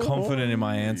 confident in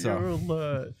my answer,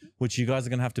 alert. which you guys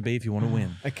are gonna have to be if you want to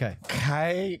win. Okay.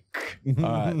 Cake. All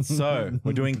right, so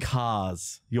we're doing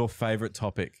cars. Your favorite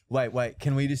topic. Wait.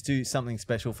 Can we just do something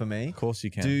special for me? Of course you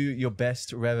can. Do your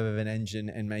best rev of an engine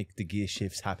and make the gear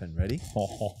shifts happen. Ready? Save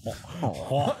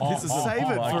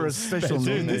it for a special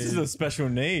Dude, need. this is a special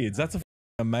needs. That's a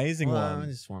amazing I one.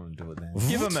 just want to do it then.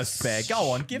 Give him a spare.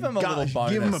 Go on. Give him a little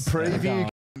bonus. Give him a preview.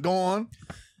 Go on.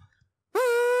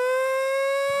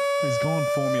 He's gone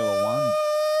Formula One.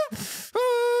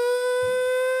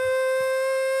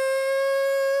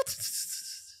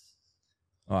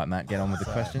 All right, Matt, get on with the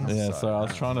questions. Yeah, so I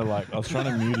was trying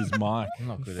to mute his mic. I'm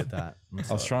not good at that.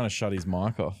 I was trying to shut his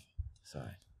mic off.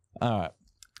 Sorry. All right.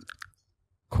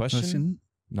 Question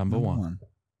number one.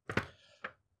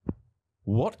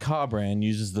 What car brand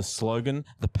uses the slogan,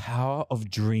 the power of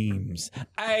dreams?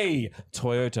 A,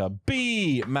 Toyota,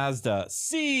 B, Mazda,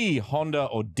 C, Honda,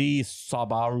 or D,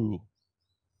 Subaru?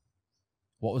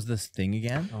 What was this thing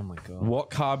again? Oh my god.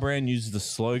 What car brand uses the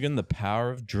slogan, the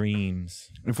power of dreams?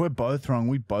 If we're both wrong,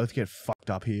 we both get fucked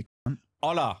up here.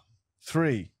 Honor.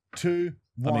 3, 2,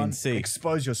 1. C.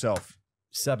 Expose yourself.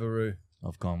 Subaru.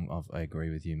 I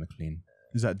agree with you, McLean.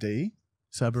 Is that D?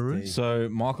 Subaru? D. So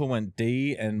Michael went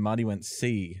D and Marty went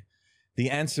C.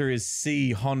 The answer is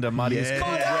C, Honda. Marty is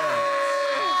correct.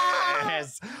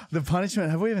 Yes. The punishment.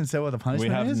 Have we even said what the We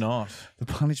punishment have is? not. The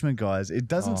punishment, guys. It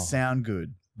doesn't Oh. sound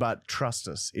good, but trust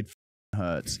us, it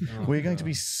hurts. We're going to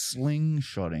be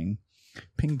slingshotting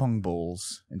ping pong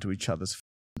balls into each other's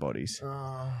bodies.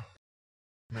 Oh,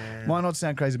 man. Might not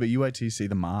sound crazy, but you wait till you see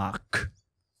the mark.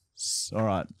 All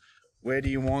right. Where do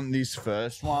you want this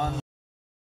first one?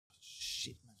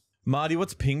 Shit, man. Marty,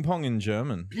 what's ping pong in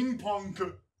German? Ping pong.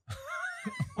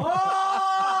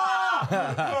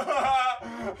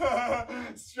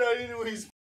 Straight into his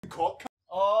cock.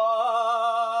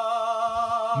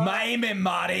 Maim him,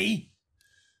 Marty.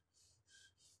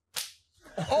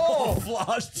 Oh,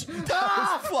 flushed.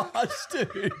 That was flushed,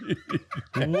 dude.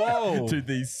 Whoa. Dude,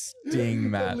 these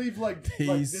sting, Matt. Leave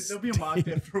These there'll be a mark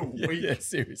there for a Yeah, week. yeah,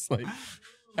 seriously.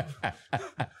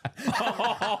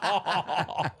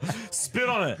 Spit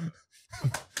on it.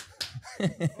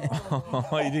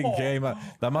 Oh, he didn't game up.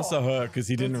 That must have hurt because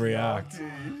he didn't react.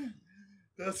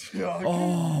 That's yucky.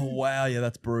 Oh, wow. Yeah,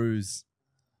 that's bruise.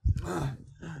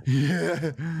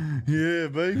 Yeah. Yeah,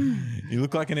 baby. You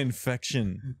look like an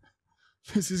infection.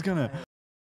 This is gonna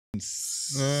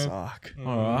suck.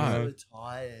 All right. I'm so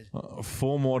tired.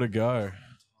 4 more to go.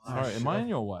 Sorry, am I in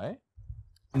your way?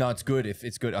 No, it's good. If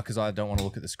it's good, because I don't want to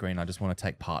look at the screen. I just want to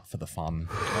take part for the fun.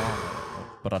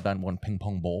 But I don't want ping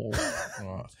pong ball.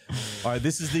 All right,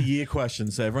 this is the year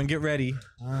question, so everyone get ready.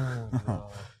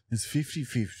 It's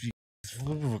 50-50. It's a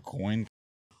little of a coin.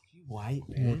 You wait,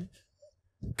 man.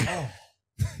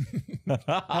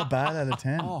 How bad out of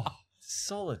 10? Oh,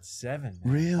 solid 7.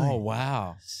 Man. Really? Oh,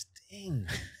 wow. Sting.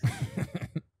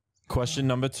 Question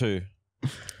number 2.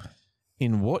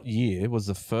 In what year was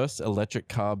the first electric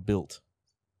car built?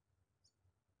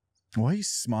 Why are you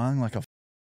smiling like a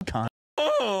cunt?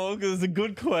 Oh, because it's a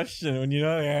good question when you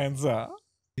know the answer.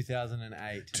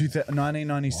 2008.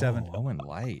 1997. Oh, I went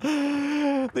late.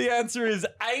 The answer is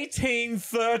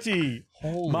 1830.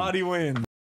 Marty wins.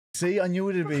 See, I knew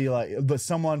it'd be like, but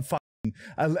someone fucking,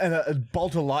 and a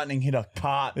bolt of lightning hit a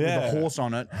cart with Yeah. a horse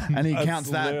on it, and he counts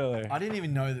that. Literally. I didn't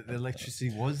even know that the electricity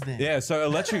was there. Yeah, so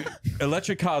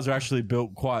electric cars are actually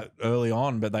built quite early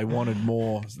on, but they wanted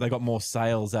more. They got more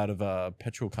sales out of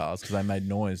petrol cars because they made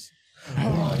noise.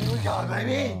 Oh, here we go,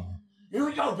 baby. Here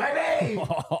we go, baby.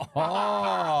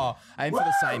 Oh, aim for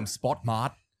the same spot,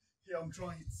 Mart. Yeah, I'm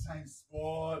trying to hit the same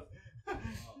spot.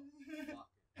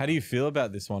 How do you feel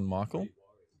about this one, Michael?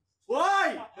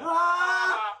 Why?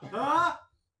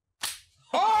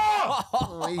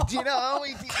 Oh, he did. Oh,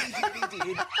 he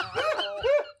did.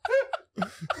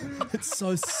 It's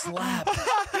so slap.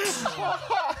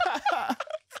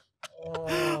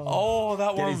 Oh,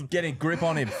 that one. Getting grip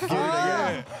on him.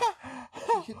 Yeah.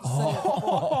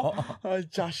 I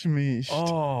just missed.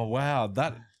 Oh, wow.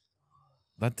 That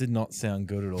did not sound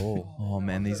good at all. Oh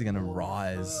man, these are gonna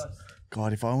rise.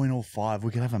 God, if I win all 5,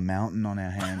 we could have a mountain on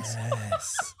our hands.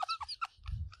 Yes.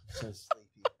 So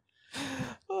sleepy.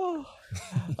 Oh,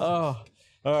 all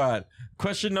right.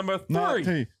 Question number 3.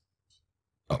 Marty.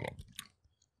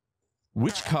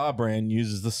 Which car brand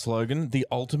uses the slogan, the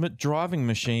ultimate driving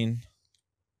machine?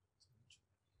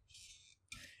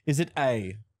 Is it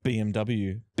A,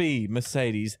 BMW, B,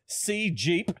 Mercedes, C,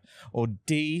 Jeep, or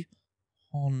D,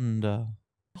 Honda?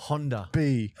 Honda.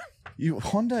 B.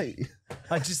 Honda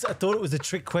I thought it was a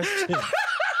trick question.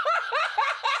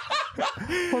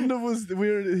 Honda was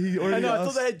weird. He already I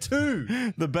asked. thought they had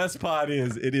two. The best part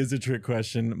is it is a trick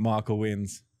question. Michael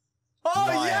wins. Oh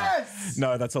Liar. yes!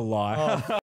 No, that's a lie.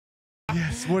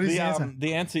 Yes. What is the answer?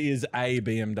 The answer is a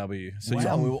BMW. So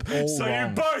Wow, we were all so wrong.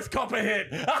 you both cop a hit.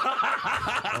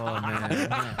 Oh man.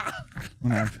 I'm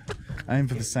gonna aim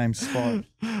for the same spot.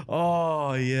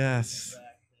 Oh yes.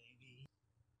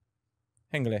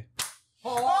 Hengele.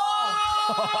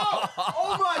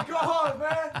 Oh my god,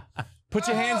 man! Put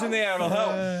your hands in the air. It'll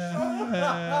help.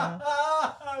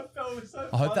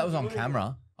 I hope that was on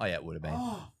camera. Oh yeah, it would have been.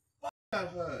 That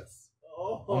hurts.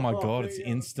 Oh my god, it's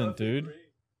instant, dude.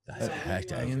 That's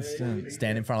hectic. Instant.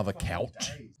 Stand in front of a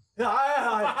couch.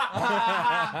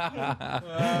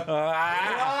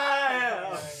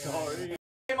 Sorry.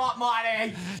 Come on,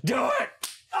 Marty. Do it.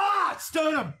 Ah,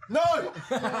 sternum. No.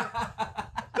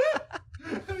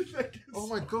 Oh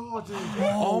my god, dude.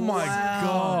 Oh my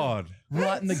god.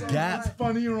 Right in the gap.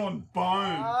 Funnier on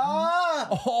bone.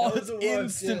 Oh, it's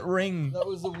instant ring. That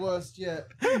was the worst yet.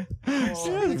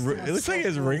 It looks like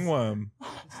it's ringworm.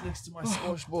 It's next to my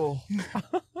squash ball.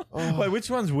 Wait, which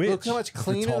one's which? Look how much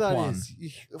cleaner top that one. is.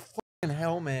 Fucking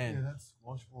hell, man. that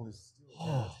squash ball is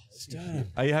still.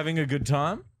 Are you having a good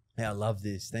time? Yeah, I love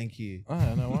this. Thank you.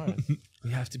 Oh, no worries.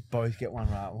 We have to both get one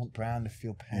right. I want Brown to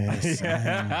feel pain.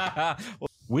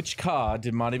 Which car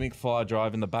did Marty McFly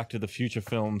drive in the Back to the Future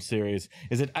film series?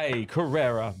 Is it A,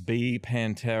 Carrera, B,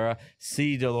 Pantera,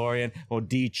 C, DeLorean, or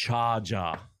D,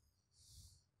 Charger?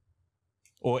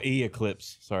 Or E,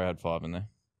 Eclipse. Sorry, I had 5 in there.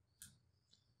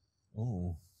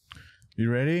 Oh. You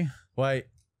ready? Wait.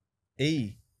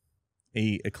 E.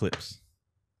 E, Eclipse.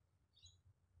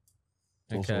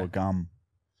 Also a gum.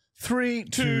 3,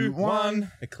 2,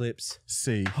 1. Eclipse.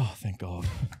 C. Oh, thank God.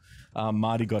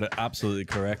 Marty got it absolutely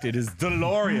correct. It is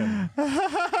DeLorean.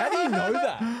 How do you know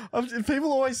that?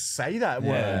 People always say that word.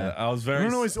 Yeah, I was very.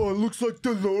 Everyone always, it looks like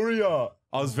DeLorean.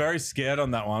 I was very scared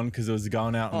on that one because it was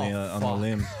going out on the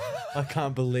limb. I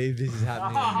can't believe this is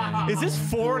happening again. Is this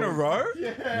 4 in a row?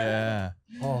 Yeah.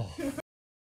 Oh.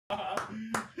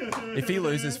 If he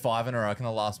loses 5 in a row, I reckon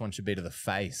the last one should be to the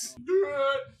face.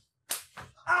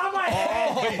 Oh, my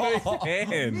head!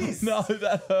 Hands. No,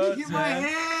 that hurts. Hit my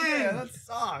hand! That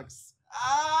sucks.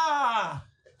 Ah!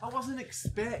 I wasn't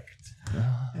expect.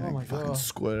 Oh my god.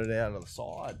 Squirted out of the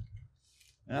side.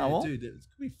 Yeah, dude, it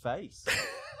could be face.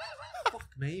 Fuck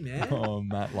me, man. Oh,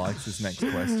 Matt likes this next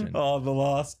question. Oh,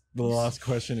 the last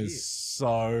question is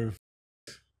so.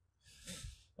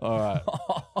 All right,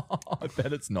 I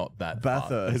bet it's not that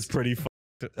Bathurst. it's pretty.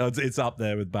 It's up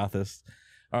there with Bathurst.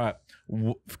 All right,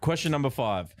 question number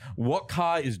 5. What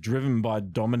car is driven by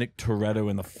Dominic Toretto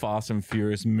in the Fast and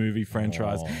Furious movie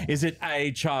franchise? Oh. Is it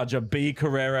A, Charger, B,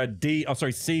 Carrera,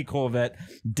 C, Corvette,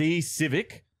 D,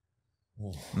 Civic?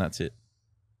 And that's it.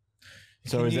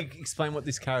 So Can is you it? explain what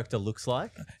this character looks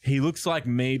like? He looks like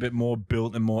me, but more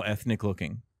built and more ethnic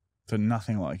looking. So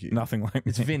nothing like you. Nothing like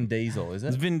It's me. Vin Diesel, is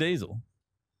It's it? Vin Diesel.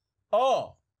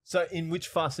 Oh, so in which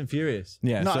Fast and Furious?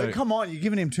 Yeah. No, so, come on. You're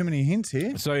giving him too many hints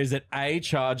here. so is it A,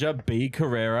 Charger, B,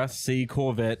 Carrera, C,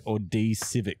 Corvette, or D,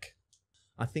 Civic?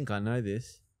 I think I know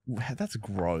this. That's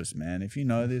gross, man. If you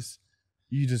know this,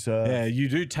 you deserve. Yeah, you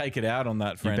do take it out on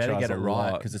that You franchise. better get it a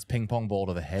right lot. because it's ping pong ball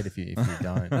to the head if you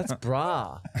don't. That's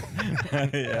bra.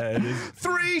 Yeah, it is.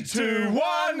 3, 2,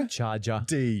 1. Charger.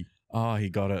 D. Oh, he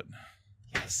got it.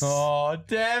 Oh,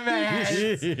 damn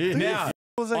it. Now, It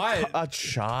was I- a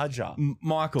charger.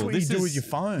 Michael, What this do you do is with your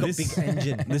phone? Got big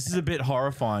engine. This is a bit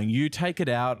horrifying. You take it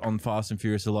out on Fast and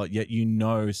Furious a lot, yet you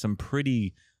know some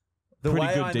pretty The pretty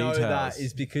way good I know details. that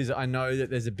is because I know that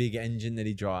there's a big engine that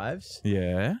he drives,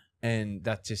 Yeah. and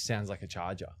that just sounds like a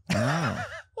Charger.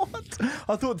 What?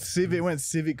 I thought Civic. It went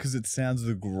Civic because it sounds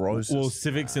the grossest. Well,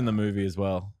 Civic's in the movie as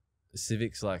well.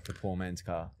 Civic's like a poor man's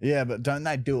car. yeah, but don't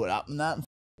they do it up and that?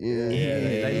 Yeah.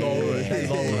 They lower it. They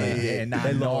lower it. Yeah, nah,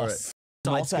 They lower nos. it.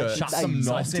 Side skirt. Shut some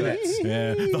nos in it.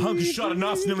 Yeah. The hunker shot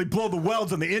enough to nearly blow the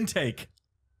welds on the intake.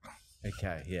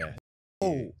 Okay, yeah.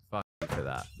 Oh, Fuck you for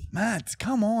that. Matt,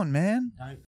 come on, man.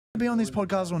 Don't Be on this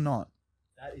podcast or not?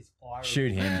 That is fire.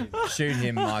 Shoot him. Shoot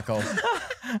him, Michael.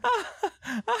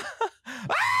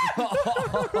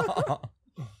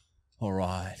 All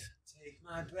right. Take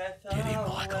my breath Get him,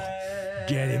 Michael.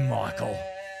 Get him, Michael.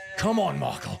 Come on,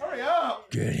 Michael. Hurry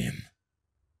up! Get him.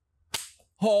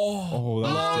 Oh, that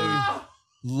was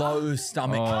low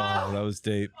stomach. Oh, that was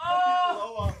deep.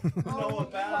 Lower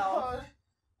bowel.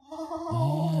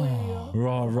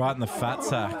 Oh, right in the fat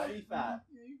sack.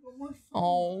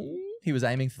 Oh, he was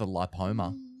aiming for the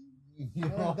lipoma.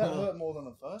 That hurt more than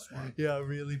the first one. Yeah, I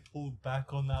really pulled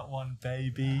back on that one,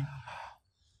 baby.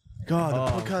 God, I'm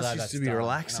the glad podcast used that's to be done. And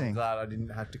relaxing. I'm glad I didn't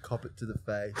have to cop it to the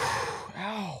face.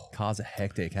 Cars are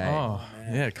hectic, hey? Oh,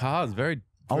 yeah, cars, very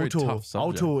Auto. tough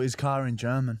subject. Auto is car in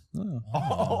German.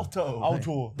 Auto.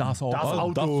 Auto. Das Auto. Das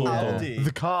Auto. Audi.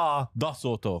 The car. Das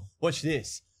Auto. Watch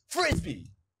this. Frisbee.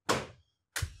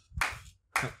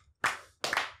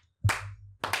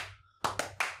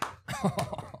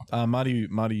 Marty,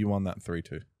 you won that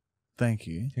 3-2. Thank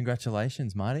you.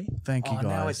 Congratulations, Marty. Thank you, Oh,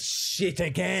 now guys. it's shit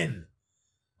again.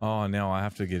 Oh, now I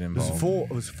have to get It was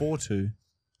involved. 4-2.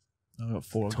 I got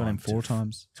 4. I got in 4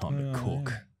 times. Time to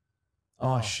cook.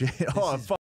 Oh, shit. Oh,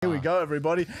 fuck. Here we go,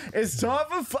 everybody. It's time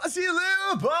for Fussy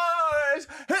Little Boys.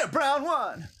 Hit round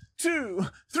 1, 2,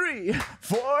 3,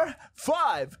 4,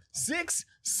 5, 6,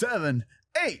 7,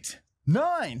 8,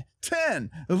 9, 10,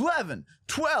 11,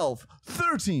 12,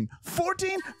 13,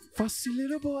 14. Fussy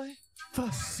little boy.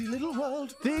 Fussy little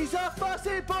world. These are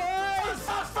fussy boys.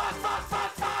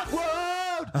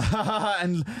 World.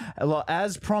 And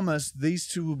as promised, these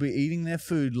two will be eating their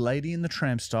food, Lady in the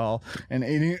Tramp style, and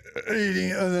eating,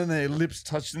 and then their lips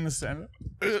touched in the center.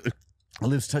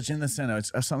 Lips touching in the center.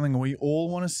 It's something we all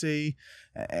want to see,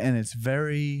 and it's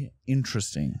very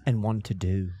interesting. And want to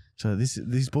do. So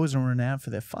these boys are renowned for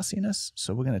their fussiness.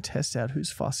 So we're going to test out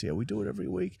who's fussier. We do it every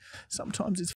week.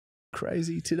 Sometimes it's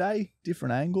crazy. Today,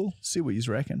 different angle. See what you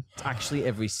reckon. It's actually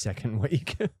every second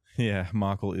week. Yeah,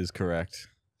 Michael is correct.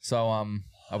 So,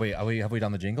 have we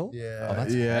done the jingle? Yeah. Oh,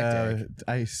 that's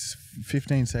hectic.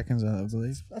 15 seconds, I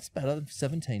believe. That's better than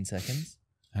 17 seconds.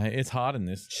 Hey, it's hard in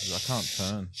this 'cause I can't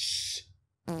turn.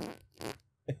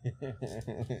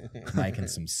 Making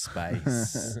some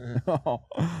space. Oh,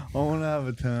 I want to have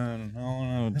a turn. I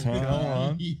want to have a turn. Go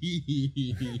on.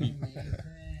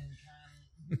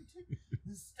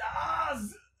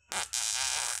 Stars.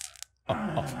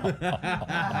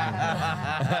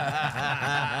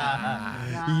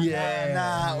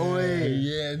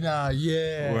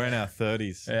 We're in our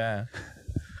 30s. Yeah.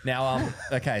 Now,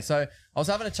 okay, so I was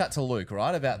having a chat to Luke,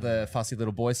 right, about the Fussy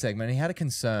Little Boy segment, and he had a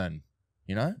concern,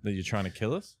 you know? That you're trying to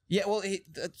kill us? Yeah, well,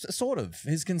 sort of.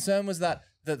 His concern was that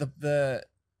the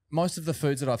most of the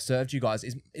foods that I've served you guys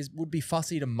would be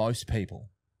fussy to most people.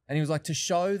 And he was like, to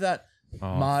show that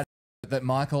that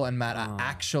Michael and Matt are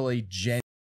actually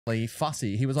genuinely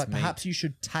fussy, he was like, perhaps you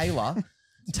should tailor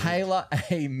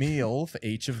a meal for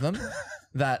each of them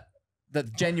that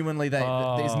genuinely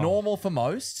that is normal for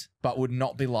most, but would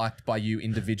not be liked by you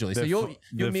individually. So your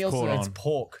meals caught are on.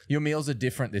 Pork. your meals are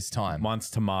different this time. Mine's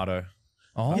tomato.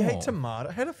 Oh, You hate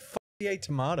tomato? How the fuck do you hate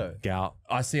tomato? Gout.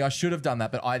 I see. I should have done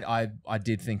that, but I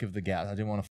did think of the gout. I didn't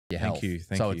want to your Thank health. you,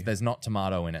 thank so you. there's not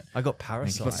tomato in it. I got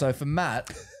parasite. But so for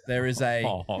Matt, there is a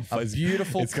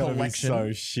beautiful it's gonna collection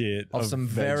be so shit of some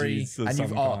very veggies of and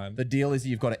some kind. the deal is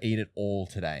you've got to eat it all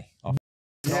today.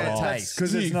 Yeah, taste.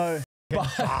 because there's no. But,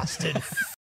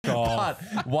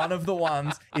 but one of the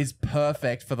ones is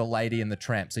perfect for the Lady and the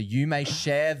Tramp. So you may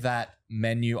share that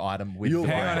menu item with You'll the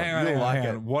Hang on, lady. hang on, You'll hang on, like hang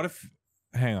it. on. What if...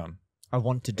 Hang on. I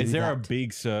want to do Is there that. a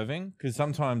big serving? Because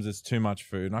sometimes it's too much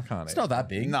food and I can't It's eat. not that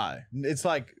big. No, it's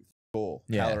like 4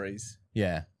 Yeah. calories.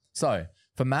 Yeah. So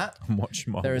for Matt, I'm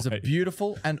watching my there is a weight.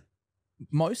 beautiful and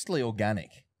mostly organic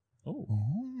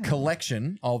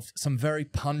collection of some very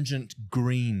pungent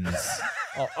greens.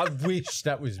 Oh, I wish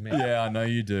that was me. Yeah, I know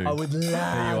you do. I would love.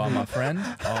 There you are, my friend. You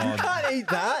can't eat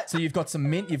that. So you've got some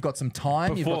mint, you've got some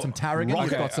thyme, you've got some tarragon, you've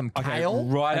got some kale,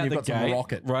 right and out you've the got some gate,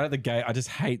 rocket. Right at the gate, I just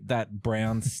hate that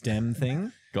brown stem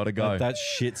thing. Gotta go. That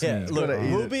shits Yeah, me. look, Gotta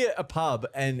eat we'll it. be at a pub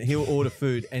and he'll order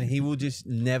food and he will just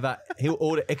never, he'll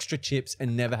order extra chips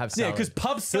and never have Yeah, salad. because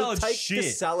pub he'll salad's take the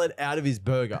shit. salad out of his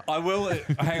burger. I will.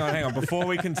 Hang on. Before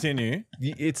we continue,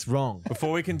 It's wrong.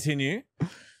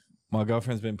 my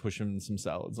girlfriend's been pushing some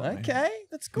salads on me. Okay,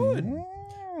 that's good.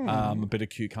 A bit of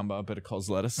cucumber, a bit of cos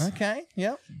lettuce. Okay,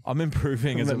 yep. I'm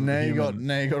improving as a But now you got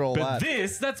human. all But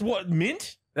that. that's what,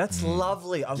 mint? That's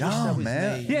lovely. I wish Yum, that was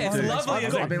man. me. Yeah, it's lovely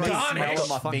as a I've been like garnish. smelling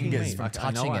my Fucking fingers me. from I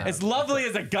touching know it. It's lovely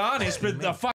as a garnish, but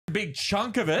a fucking big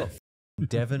chunk of it.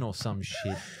 Devon or some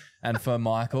shit. And for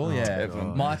Michael, yeah,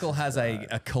 God. Michael has a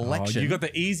Oh, collection. you got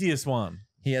the easiest one.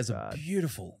 He has a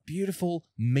beautiful, beautiful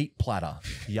meat platter.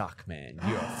 Yuck, man.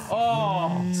 You're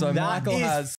Oh, So That Michael is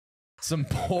has some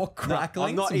pork crackling.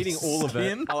 I'm not some eating all of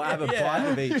it. skin. I'll have a bite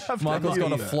of each. Michael's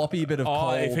got a floppy bit of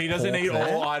cold if he doesn't pork eat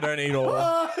there. all, I don't eat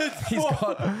all. He's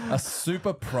got a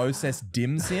super processed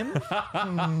dim sim.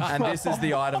 And this is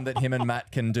the item that him and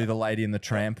Matt can do the Lady and the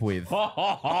Tramp with.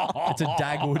 It's a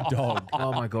Dagwood dog.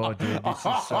 Oh my god, dude, this is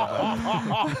so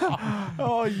bad.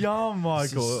 Oh, yum,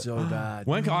 This Michael. is so bad.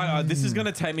 When this is going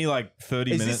to take me like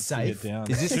 30 Is this minutes safe? to get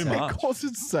down. Is this too safe? much? Of course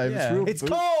it's safe. Yeah. It's real It's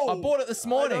food. cold. I bought it this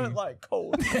morning. I don't like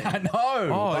cold. I know.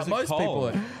 Oh, but is it most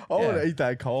cold? people. I want Yeah. to eat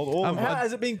that cold. All of How it.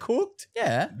 has it been cooked?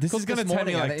 Yeah, This is gonna this take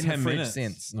me morning, like and in 10 the fridge minutes.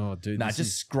 Since. Oh, dude, Nah, this just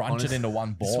is scrunch it into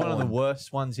one ball. It's one of the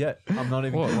worst ones yet. I'm not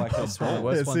even like it's one of the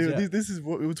worst Yeah, ones see, yet. this is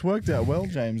it's worked out well,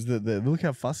 James. Look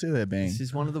how fussy they're being. This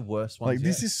is one of the worst ones. Like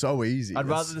this yet. is so easy. I'd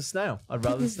rather the snail. I'd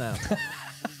rather the snail.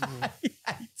 He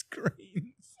hates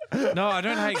greens. No, I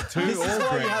don't hate two This is or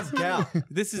why you three. have gout.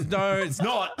 This is it's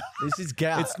not. This is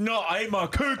gout. It's not. I eat my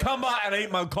cucumber and I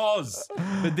eat my cos.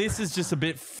 But this is just a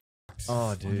bit.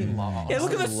 oh, dude. Yeah,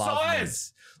 look at the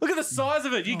size. Look at the size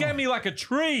of it. You gave me like a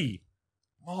tree.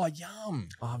 Oh, yum.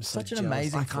 Oh, I'm so Such an jealous.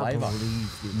 amazing I can't flavour.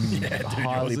 believe this. Yeah, dude,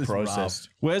 highly yours is processed.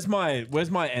 Where's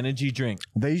my energy drink?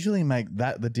 They usually make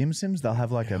the dim sims. They'll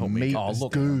have like a meat Oh,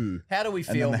 look. goo. How do we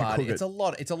then feel, they Marty? cook It's a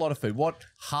lot. It's a lot of food. What?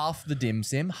 Half the dim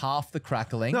sim, half the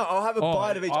crackling. No, I'll have a Oh,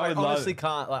 bite of each. I I would love- honestly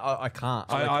can't. Like, I can't.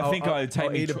 I think I'd take I'll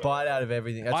me eat a tw- bite out of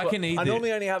everything. That's I can eat I it.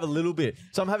 normally only have a little bit,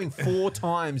 so I'm having 4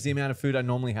 times the amount of food I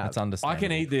normally have. That's I understandable.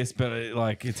 can eat this, but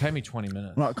it take me 20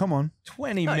 minutes. Right, come on.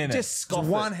 20 No, minutes. just scoff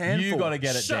one it. handful. You got to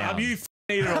get it Shut down. up, you eat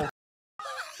it all.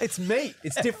 It's meat.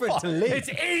 It's different to live. It's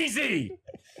easy.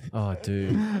 Oh,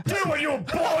 dude, Do what you're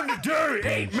born to do.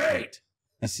 Eat meat.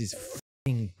 this is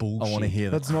f***ing bullshit. I want to hear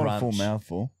the That's not a full crunch.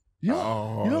 mouthful. You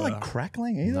don't like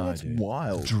crackling either. No, That's dude.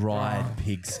 wild. Dried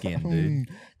pig skin, dude.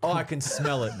 Oh, I can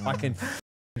smell it. I can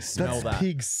smell That's that.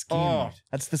 pig skin. Oh.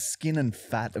 That's the skin and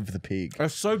fat of the pig.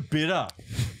 It's so bitter.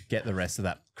 Get the rest of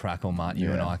that crackle, Mart. You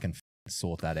and Yeah. I can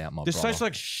sort that out, my This brother. tastes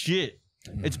like shit.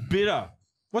 It's bitter.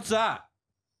 What's that?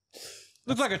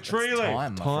 Looks like a tree leaf.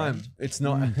 time, my Time. friend. It's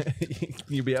not.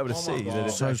 You'll be able to see that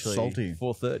it's So actually salty.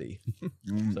 4:30.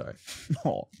 Sorry.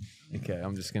 Oh, Okay,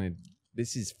 I'm just gonna.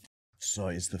 This is. so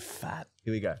is the fat.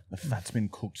 Here we go. The fat's been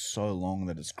cooked so long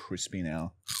that it's crispy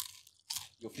now.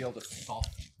 You'll feel the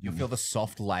soft. You'll feel the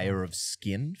soft layer of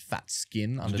skin, fat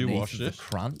skin you underneath wash of the this?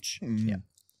 crunch. Mm. Yeah.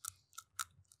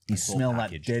 You all smell that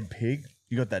packaged. dead pig?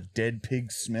 You got that dead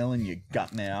pig smell in your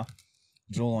gut now.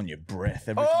 It's all on your breath.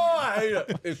 Every Oh, I hate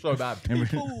it. It's so bad.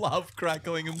 People love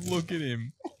crackling and look at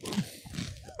him.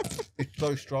 It's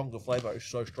so strong. The flavor is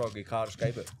so strong. You can't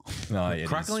escape it. No, it is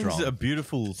Crackling's strong. a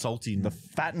beautiful, salty. The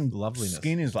fat and Loveliness.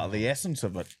 skin is like the essence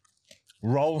of it.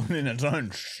 Rolling in its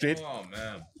own shit. Oh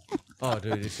man, Oh,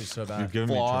 dude, this is so bad. you've given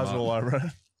me Flies too all much. over it.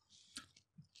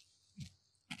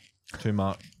 Too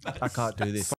much. I can't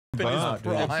do this. Burn. I can't do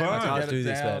this. It I burns. can't do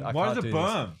this, man. I Why can't does it do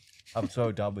burn? this. I'm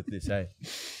so done with this, hey.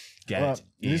 Get Well,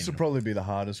 this in. will probably be the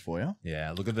hardest for you.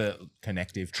 Yeah, look at the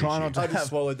connective Try tissue. not to I just have,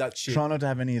 swallowed that shit. try not to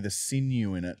have any of the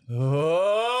sinew in it.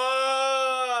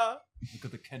 Oh, Look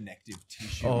at the connective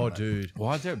tissue. oh on it. dude.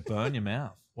 Why does it burn your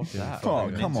mouth? What's that?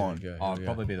 Oh, come on. Oh, it'd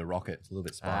probably be the rocket. It's a little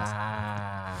bit spicy.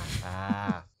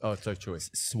 Oh, it's so chewy.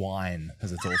 Swine,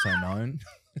 as it's also known.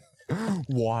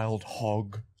 Wild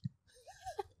hog.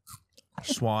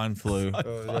 Swine flu.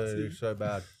 Oh, it's so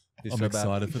bad. It's I'm so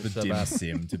excited for the It's so dim bad.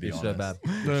 sim, to be It's honest. so bad.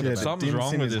 Dude, Yeah, something's dim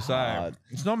wrong sim with is this, eh? hard.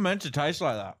 It's not meant to taste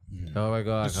like that. Oh my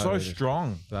god. It's so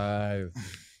strong. I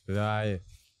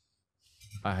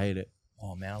hate it.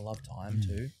 Oh man, I love time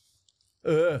too.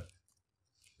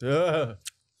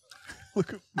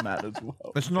 Look at Matt as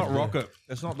well. It's not rocket.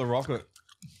 It's not the rocket.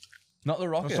 Not the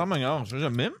It's rocket. something else. Is it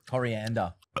mint?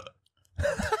 Coriander.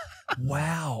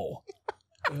 Wow.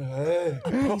 A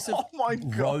piece of Oh my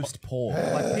god. roast pork.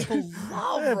 Like people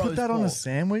love Yeah, roast put that pork. on a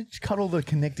sandwich, cut all the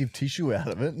connective tissue out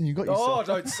of it, and you got yourself Oh,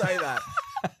 don't say that.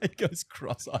 It goes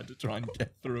cross-eyed to try and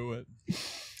get through it.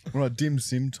 right dim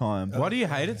sim time. Why do you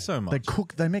hate it so much?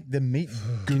 They make the meat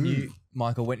goo. You,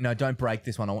 Michael, no, don't break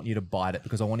this one. I want you to bite it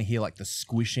because I want to hear like the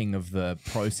squishing of the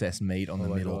processed meat on the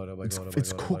middle.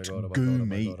 It's cooked goo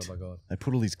meat. They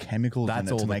put all these chemicals in That's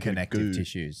it all to the make it connective goo.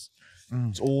 tissues.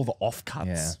 It's all the offcuts,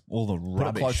 Yeah. all the Put it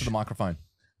rubbish. close to the microphone.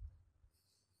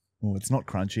 Oh, it's not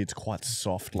crunchy. It's quite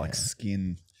soft, like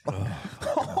skin.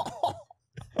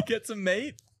 Get some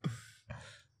meat.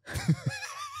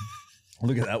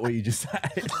 Look at that! What you just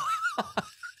said.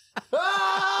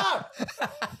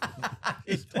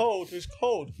 It's cold. It's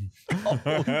cold. And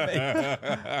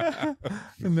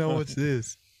now what's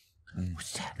this?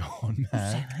 Go on,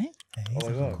 man.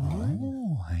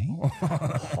 Oh my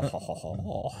god.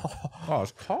 Oh,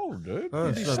 it's cold, dude. Oh,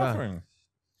 He's it's so bad. suffering.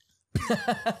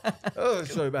 Oh,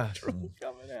 it's so bad.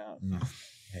 Coming out.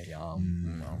 Hey,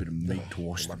 A bit of meat to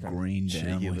wash the green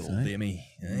down cheeky with, little eh?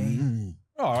 dimmy.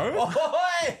 Oh,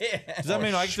 does that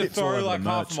mean I get to shit's all over throw the like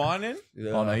half merch. mine in?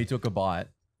 Oh no, he took a bite.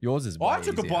 Yours is. Oh, I way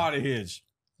took a easier. bite of his.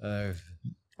 Oh,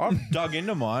 I've dug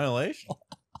into mine at least.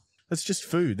 It's just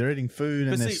food. They're eating food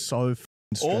But and they're see, so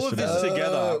all stressed of this about it.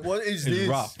 together What is is this?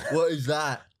 rough. What is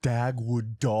that?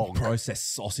 Dagwood dog.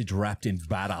 Processed sausage wrapped in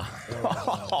batter.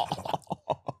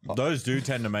 Those do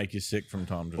tend to make you sick from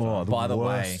time to time. Oh, By the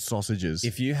worst way, sausages.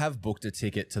 If you have booked a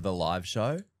ticket to the live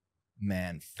show,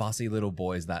 man, Fussy Little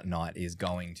Boys that night is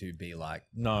going to be like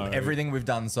No. everything we've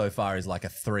done so far is like a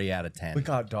 3 out of 10. We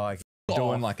can't die.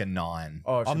 Doing like a 9.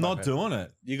 Oh, I'm not doing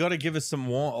it. You got to give us some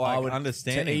more like To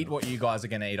understanding. eat what you guys are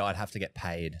going to eat, I'd have to get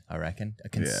paid, I reckon. A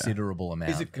considerable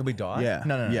amount. Is it? Can we die? yeah.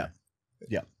 No.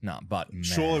 Yeah. No, but man,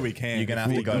 Surely we can. You're going to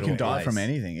have to go You to can a die place. from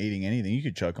anything, eating anything. You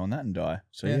could choke on that and die.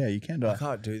 So yeah, you can I die.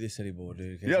 can't do this anymore,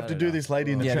 dude. You have to do this,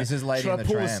 lady in the Yeah, tram. this is Lady Should in I the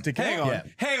pull Tram. a stick Hang out? on, Yeah.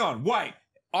 hang on, wait.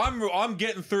 I'm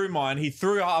getting through mine. He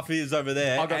threw half his over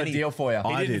there. I got a and deal for you. He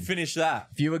I didn't did. finish that.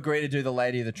 If you agree to do the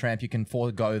Lady of the Tramp, you can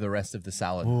forego the rest of the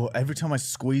salad. Oh, every time I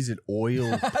squeeze it,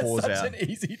 oil pours Such out. an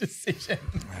easy decision.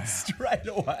 Straight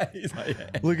away. He's like,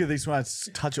 yeah. Look at this when I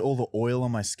touch all the oil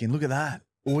on my skin. Look at that.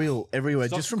 Oil everywhere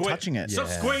just from touching it. Stop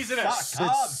squeezing it.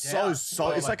 It's so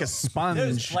it's like a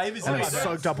sponge flavors and in it's it.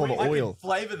 soaked up all the oil.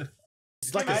 Flavor the.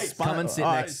 It's like a sponge. Come and sit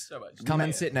Oh, next. Come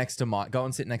and sit next to Mike. Go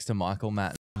and sit next to Michael,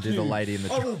 Matt. Do the Lady in the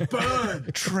Tramp. will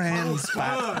burn. Trans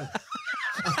fat.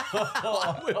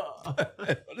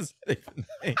 What does that even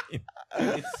mean?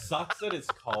 It sucks that it's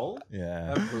cold.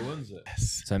 Yeah. That ruins it.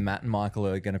 So Matt and Michael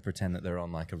are going to pretend that they're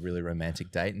on like a really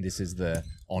romantic date, and this is the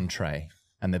entree.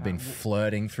 And they've been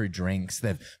flirting through drinks.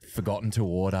 They've forgotten to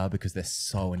order because they're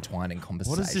so entwined in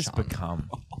conversation. What does this become?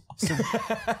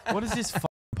 What does this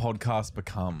podcast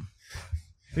become?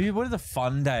 What are the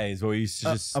fun days where you used to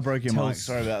just I broke your tell mic.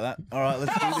 Sorry about that. All right,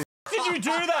 let's do this. Did you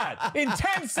do that? In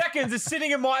 10 seconds of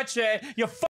sitting in my chair, you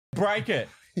break it.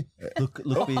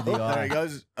 Look me in the There eye. it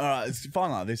goes. All right, it's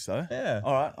fine like this though. Yeah.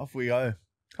 All right, off we go.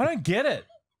 I don't get it.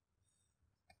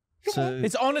 So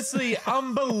It's honestly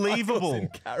unbelievable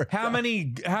how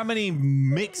many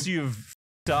mix you've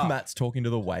f***ed up. Matt's talking to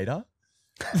the waiter.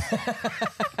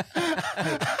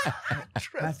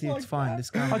 Matthew, it's fine.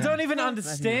 Just calm I down. don't even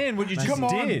understand what you just Come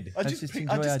on. did. I Let's just, just I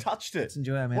enjoy just our- touched it. Let's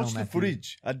enjoy our meal, Watch the Matthew.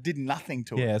 footage. I did nothing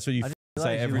to it. Yeah, that's what you say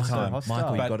realised every you were so time. hostile.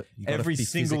 Michael, you But got you every be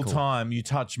single physical. time you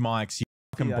touch mics, you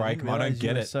fucking Yeah, break them. I don't realise you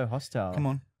get were it. So hostile. Come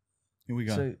on. Here we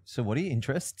go. So what are your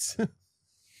interests?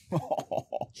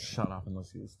 Shut up and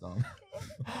let's get this done.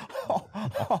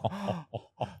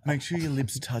 Make sure your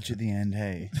lips touch at the end,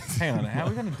 hey. Hang on, how are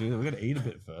we going to do that? We're going to eat a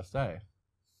bit first, eh?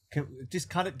 Just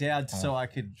cut it down so I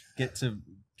could get to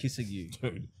kissing you.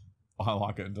 Dude, I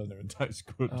like it. It doesn't even taste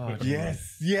good. Oh, dude.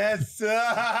 Yes, yes.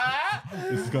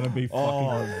 This is going to be fucking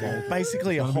revolting.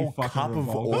 Basically a It's gonna whole be fucking cup of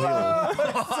revolting. oil.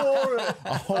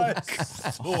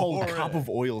 A whole cup of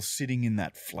oil sitting in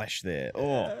that flesh there.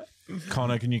 Oh,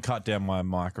 Connor, can you cut down my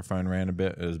microphone round a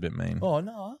bit? It was a bit mean. Oh,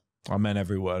 no. I meant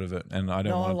every word of it, and I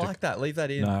don't No, I want like that. Leave that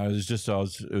in. No, it was just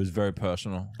it was very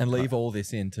personal. And leave all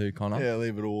this in too, Connor. yeah,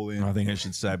 leave it all in. I think it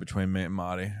should stay between me and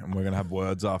Marty, and we're gonna have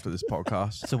words after this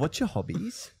podcast. So what's your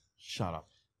hobbies? Shut up.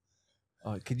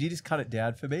 Oh, could you just cut it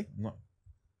down for me?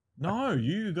 No,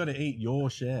 you got to eat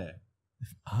your share.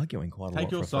 Arguing quite a Take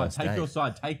lot your for a side. first Take date. your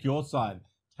side. Take your side.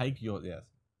 Take your yes.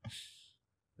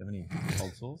 Do you have any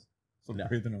cold sores? Stop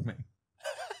breathing on me.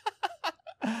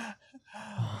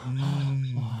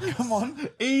 Come on.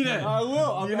 Eat it. I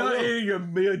will. You're not eating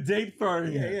it. You're deep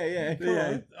throating it.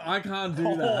 Yeah. I can't do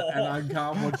that, and I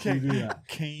can't watch you do that.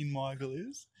 Keen Michael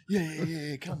is.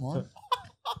 Yeah. Come on.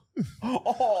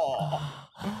 Oh,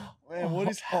 man, what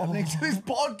is happening to this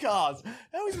podcast?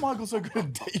 How is Michael so good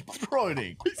at deep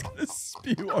throating? He's going to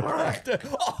spew on after.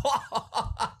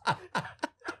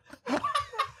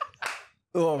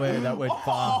 Oh man, that went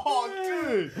far. Oh,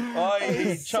 dude. Oh,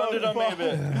 he chummed it on me a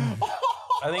bit.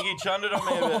 I think he chummed it on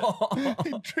me a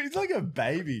bit. He's like a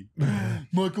baby.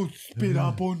 Michael spit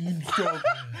up on himself.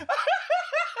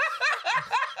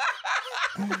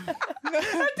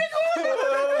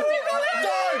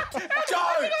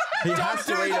 Don't! He has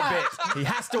to eat a bit. He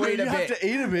has to eat a You have bit. to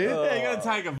eat a bit. Yeah, you gotta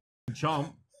take a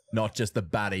chomp. Not just the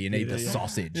batter. You need the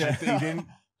sausage. You didn't.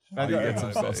 Oh, you got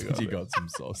some sausage. You got some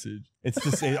sausage. It's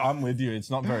just. I'm with you. It's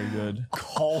not very good.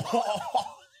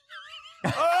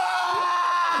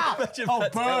 Imagine Oh,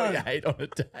 that's how you burn. ate on a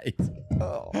date.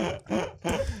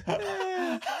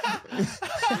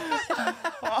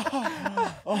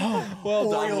 Well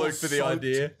done, Luke, for the Oil-soaked-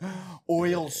 idea.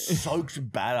 Oil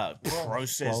soaked batter,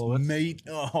 processed Swallow it. meat.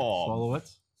 Oh, Swallow it.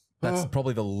 That's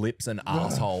probably the lips and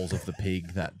assholes of the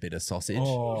pig, that bit of sausage.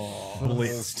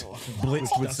 Blitzed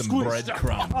with some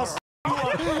breadcrumbs.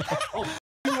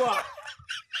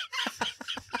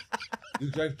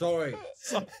 Sorry.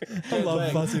 I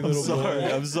love Fussy Little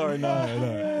Boys. I'm sorry.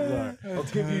 No. I'll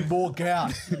give you more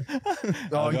gout.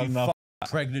 Oh, you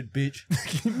Pregnant bitch.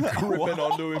 Gripping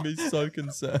onto him, he's so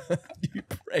concerned. You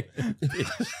pregnant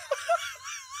bitch.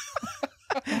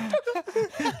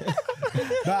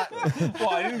 Well,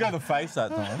 I didn't go to the face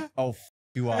that time. I'll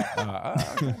you up.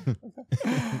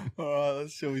 All right,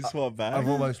 shall we swap back? I've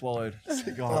almost swallowed.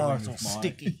 Oh, it's all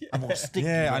sticky. I'm all sticky.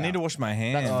 Yeah, I now. need to wash my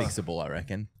hands. That's fixable, I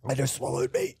reckon. I just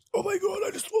swallowed meat. Oh my god,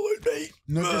 I just swallowed meat.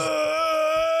 No,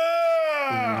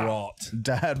 Rot.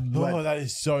 Dad, Oh,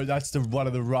 that's one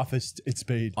of the roughest it's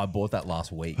been. I bought that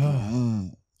last week.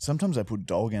 sometimes I put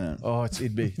dog in it. Oh, it's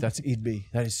Idby. That's Idby.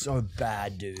 That is so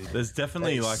bad, dude. There's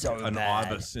definitely That is like so an bad.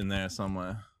 ibis in there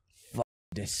somewhere.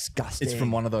 Disgusting. It's from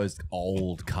one of those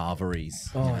old carveries.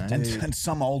 Oh, you know? And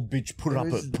some old bitch put it up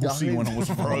at pussy when it was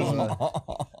frozen.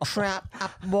 Trap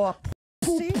up more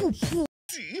pussy.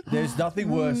 There's nothing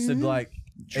worse than like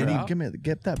any Give me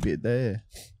get that bit there.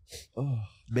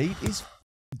 meat is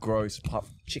gross. Puff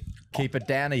chicken. Keep it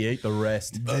down, you eat the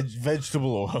rest.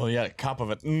 Vegetable oil, yeah, a cup of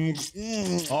it.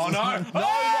 Oh no!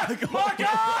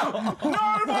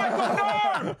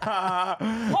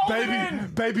 No,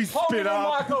 baby, spit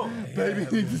up. Baby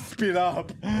needs to spit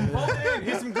up. Hold it in.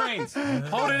 Here's some greens.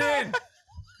 Hold it in.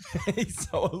 He's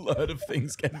so alert of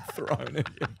things getting thrown at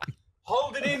him.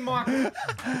 Hold it in, Michael.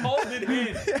 Hold it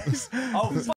in.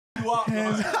 I'll fuck you up.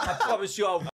 I promise you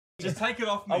I'll Just take it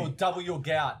off me. I will double your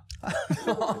gout.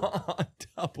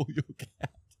 Double your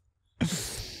cat.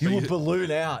 You will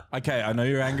balloon out. Okay, I know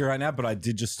you're angry right now, but I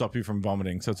did just stop you from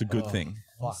vomiting, so it's a good thing.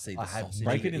 Fuck, See the I have sausage.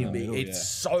 Break it in the middle, It's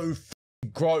yeah. so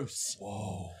gross.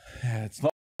 Yeah, it's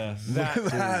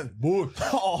That.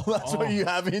 Oh, that's what you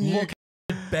have in you.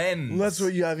 Ben. That's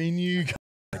what you have in you.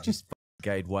 I just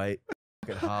gained weight.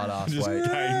 Fucking hard ass just weight.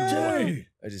 gained weight.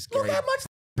 I just Look gained how much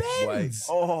bends.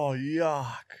 Oh,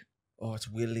 yuck. Oh, it's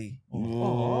willy.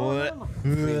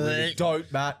 It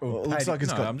Don't, Matt. looks like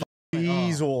it's No, got I'm just-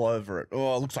 cheese all over it.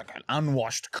 Oh, it looks like an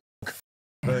unwashed cock.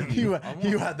 you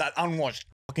had that unwashed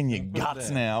cock in your guts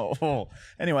now. Oh.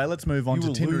 Anyway, let's move on You to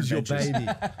will Tinder lose your Adventures. baby.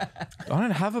 I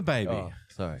don't have a baby. Oh,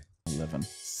 sorry. 11.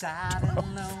 Sad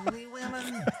and lonely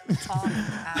women talking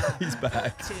out. He's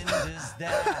back. Tinder's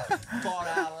there for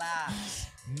our lives.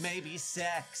 Maybe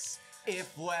sex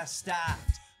if we're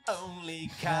stacked. Only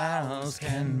cows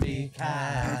can be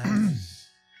calves.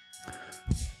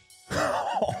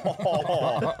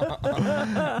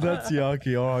 That's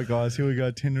yucky. All right, guys, here we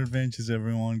go. Tinder Adventures,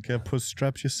 everyone.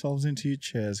 Strap yourselves into your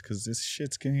chairs because this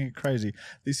shit's going to get crazy.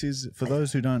 This is, for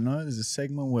those who don't know, there's a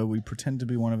segment where we pretend to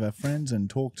be one of our friends and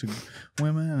talk to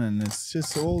women, and it's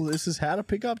just all, this is how to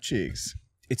pick up chicks.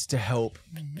 It's to help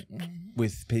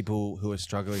with people who are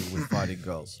struggling with finding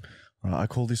girls. All right, I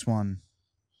call this one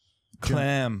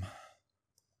Clam.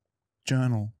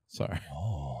 Journal. Sorry.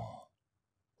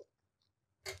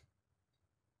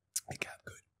 Okay,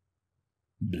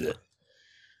 good.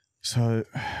 So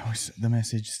the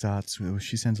message starts with,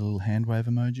 she sends a little hand wave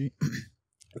emoji.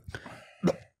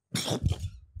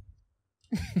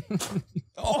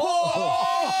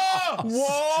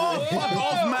 Whoa! Fuck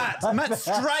off, Matt. Matt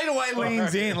straight away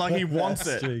leans in like he wants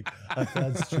it. I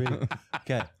found streak.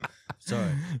 Okay.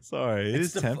 Sorry. Sorry, it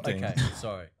is tempting. Okay.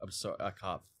 Sorry. I'm sorry. I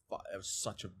can't. It was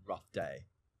such a rough day.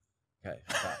 Okay.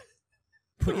 Bye.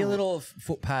 Put your little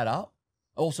foot pad up.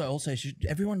 Also,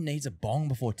 everyone needs a bong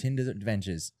before Tinder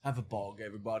Adventures. Have a bong,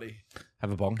 everybody.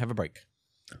 Have a bong, have a break.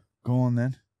 Go on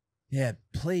then. Yeah,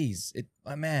 please.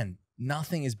 Man,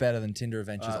 nothing is better than Tinder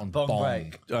Adventures on bong bong.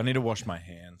 break. I need to wash my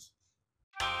hands.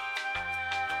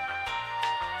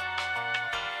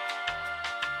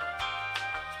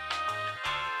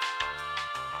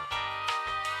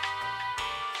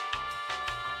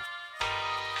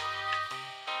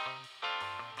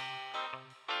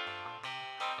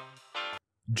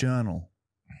 Journal.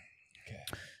 Okay.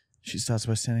 She starts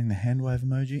by sending the hand wave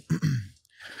emoji.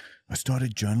 I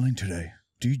started journaling today.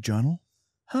 Do you journal?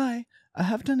 Hi. I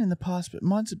have done in the past, but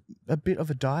mine's a bit of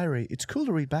a diary. It's cool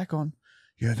to read back on.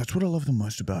 Yeah, that's what I love the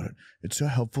most about it. It's so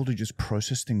helpful to just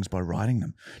process things by writing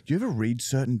them. Do you ever read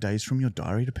certain days from your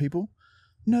diary to people?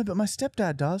 No, but my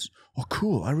stepdad does. Oh,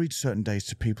 cool. I read certain days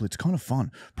to people. It's kind of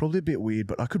fun. Probably a bit weird,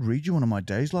 but I could read you one of my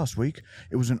days last week.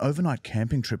 It was an overnight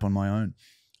camping trip on my own.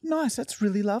 Nice, that's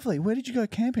really lovely. Where did you go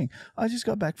camping? I just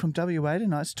got back from WA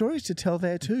tonight. Stories to tell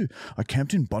there too. I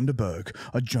camped in Bundaberg.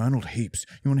 I journaled heaps.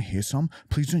 You want to hear some?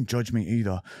 Please don't judge me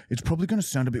either. It's probably going to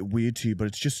sound a bit weird to you, but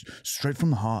it's just straight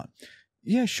from the heart.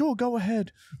 Yeah, sure, go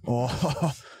ahead.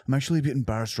 Oh, I'm actually a bit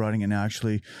embarrassed writing it now,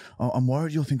 actually. I'm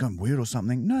worried you'll think I'm weird or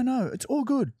something. No, it's all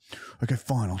good. Okay,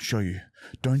 fine, I'll show you.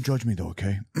 Don't judge me though,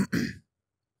 okay?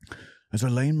 As I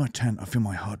lay in my tent, I feel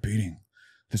my heart beating.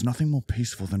 There's nothing more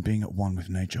peaceful than being at one with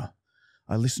nature.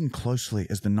 I listen closely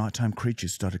as the nighttime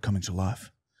creatures started coming to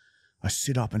life. I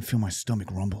sit up and feel my stomach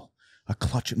rumble. I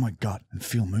clutch at my gut and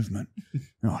feel movement.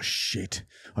 Oh, shit.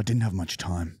 I didn't have much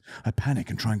time. I panic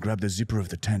and try and grab the zipper of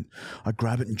the tent. I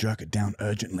grab it and jerk it down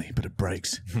urgently, but it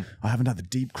breaks. I haven't had the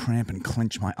deep cramp and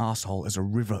clench my asshole as a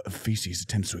river of feces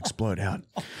attempts to explode out.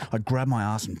 I grab my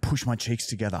ass and push my cheeks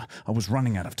together. I was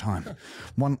running out of time.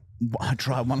 I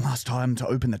try one last time to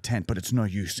open the tent, but it's no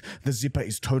use. The zipper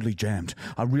is totally jammed.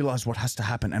 I realize what has to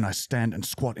happen and I stand and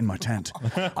squat in my tent.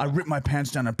 I rip my pants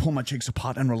down and pull my cheeks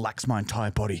apart and relax my entire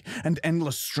body. An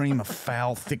endless stream of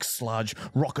foul, thick sludge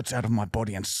rockets out of my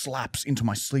body and slaps into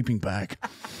my sleeping bag.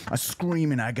 I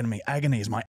scream in agony as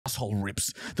my asshole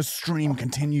rips. The stream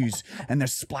continues and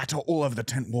there's splatter all over the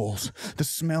tent walls. The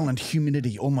smell and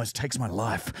humidity almost takes my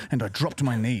life and I drop to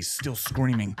my knees, still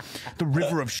screaming. The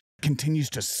river of continues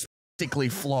to thickly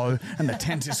flow and the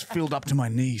tent is filled up to my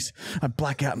knees. I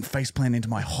black out and faceplant into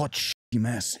my hot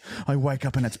mess. I wake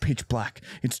up and it's pitch black.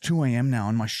 It's 2 a.m. now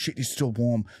and my shit is still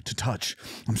warm to touch.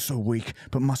 I'm so weak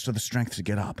but muster the strength to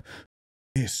get up.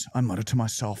 This, I mutter to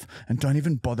myself and don't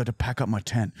even bother to pack up my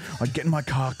tent. I get in my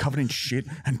car covered in shit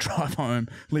and drive home,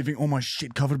 leaving all my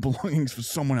shit covered belongings for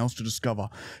someone else to discover.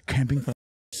 Camping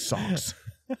sucks.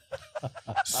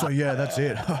 So yeah, that's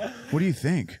it. What do you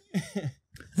think?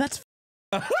 That's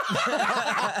that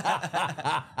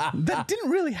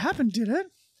didn't really happen, did it?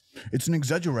 It's an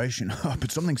exaggeration,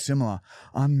 but something similar.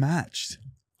 Unmatched.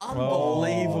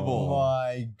 Unbelievable. Oh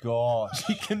my gosh.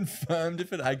 She confirmed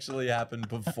if it actually happened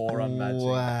before unmatching.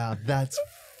 Wow, that's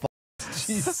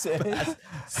she said.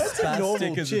 That's a normal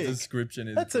Spastic as a chick. description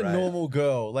is That's great. a normal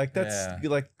girl. Like that's Yeah.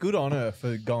 like good on her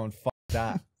for going fuck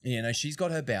that. You know, she's got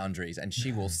her boundaries and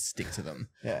she will stick to them.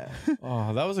 Yeah.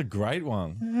 Oh, that was a great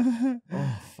one.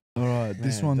 All right,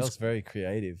 this Man, one's that's very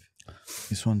creative.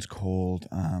 called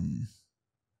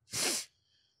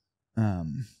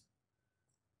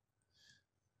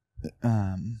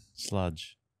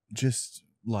Sludge. just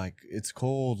like it's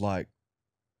called like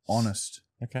honest.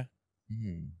 Okay.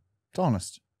 It's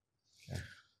honest.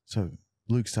 So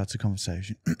Luke starts a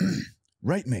conversation.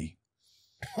 Rate me.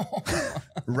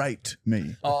 Rate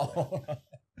me. Oh.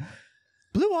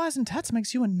 Blue eyes and tats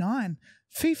makes you a 9.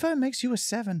 FIFO makes you a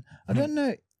 7. I don't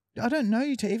know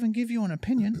you to even give you an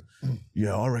opinion.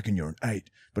 Yeah, I reckon you're an 8,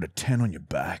 but a 10 on your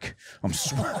back. I'm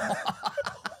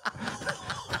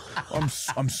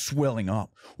swelling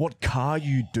up. What car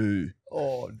you do?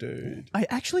 Oh, dude. I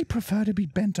actually prefer to be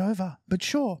bent over, but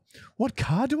sure. What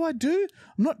car do I do?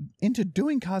 I'm not into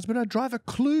doing cars, but I drive a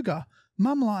Kluger.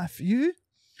 Mum life, you?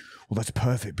 Well, that's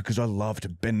perfect because I love to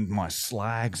bend my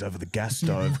slags over the gas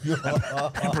stove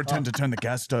and pretend to turn the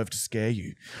gas stove to scare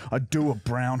you. I do a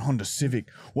brown Honda Civic.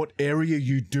 What area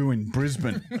you do in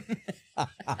Brisbane?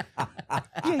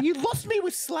 Yeah, you lost me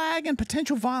with slag and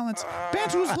potential violence.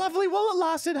 Banter was lovely while it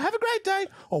lasted. Have a great day.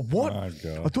 Oh, what? Oh,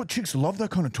 God. I thought chicks love that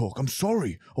kind of talk. I'm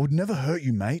sorry. I would never hurt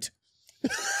you, mate.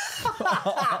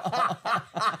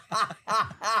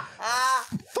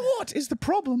 Thought is the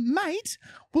problem, mate.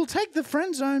 We'll take the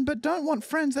friend zone, but don't want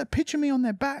friends that picture me on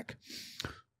their back.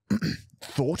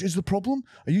 Thought is the problem?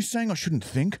 Are you saying I shouldn't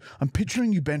think? I'm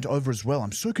picturing you bent over as well.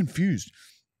 I'm so confused.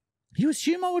 You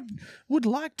assume I would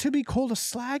like to be called a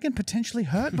slag and potentially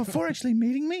hurt before actually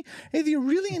meeting me? Either you're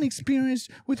really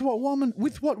inexperienced with what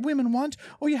women want,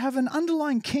 or you have an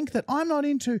underlying kink that I'm not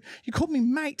into. You called me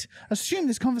mate. Assume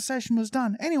this conversation was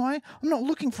done. Anyway, I'm not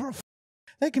looking for a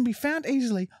they can be found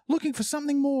easily, looking for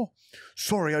something more.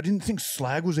 Sorry, I didn't think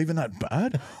slag was even that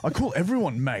bad. I call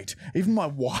everyone mate. Even my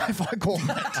wife I call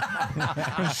mate.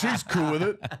 And she's cool with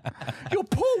it. Your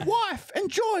poor wife.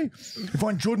 Enjoy. If I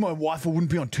enjoyed my wife, I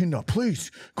wouldn't be on Tinder. Please,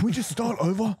 can we just start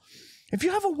over? If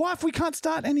you have a wife, we can't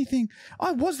start anything.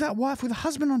 I was that wife with a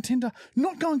husband on Tinder,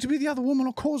 not going to be the other woman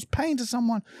or cause pain to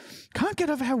someone. Can't get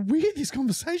over how weird this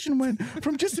conversation went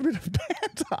from just a bit of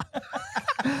banter.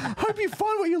 Hope you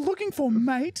find what you're looking for,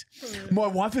 mate. My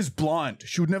wife is blind.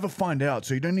 She would never find out,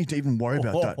 so you don't need to even worry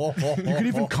about that. You could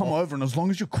even come over, and as long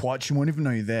as you're quiet, she won't even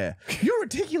know you're there. You're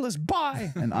ridiculous.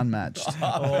 Bye. And unmatched.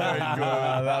 Oh,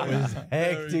 wow, that was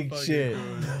hectic shit.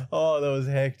 Oh, that was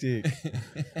hectic.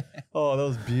 Oh, that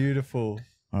was beautiful. All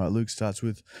right, Luke starts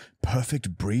with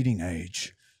perfect breeding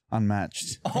age.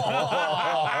 Unmatched. Oh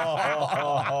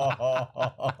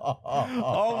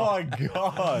my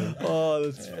God. Oh,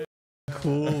 that's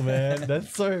cool, man.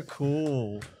 That's so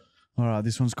cool. All right,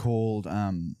 this one's called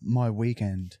My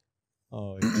Weekend.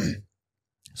 Oh, yeah.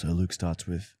 So Luke starts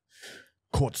with,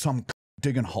 caught some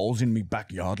digging holes in me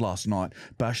backyard last night.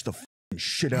 Bashed the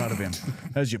shit out of him.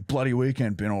 How's your bloody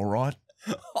weekend been, all right?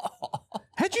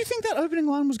 How'd you think that opening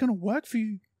line was going to work for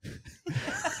you?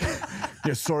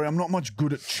 Yeah, sorry, I'm not much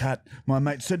good at chat. My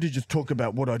mate said to just talk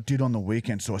about what I did on the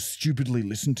weekend, so I stupidly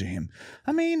listened to him.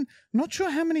 I mean, not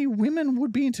sure how many women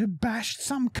would be into bashed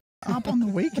some up on the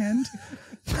weekend,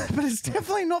 but it's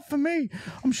definitely not for me.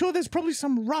 I'm sure there's probably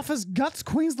some rough as guts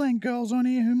Queensland girls on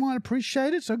here who might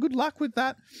appreciate it, so good luck with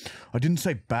that. I didn't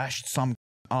say bashed some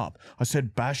up. I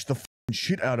said bashed the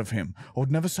shit out of him. I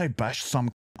would never say bashed some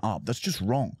up. That's just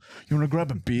wrong. You want to grab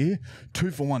a beer?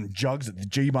 2-for-1 jugs at the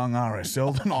G-Bung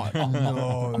RSL tonight. Oh,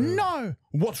 no. No.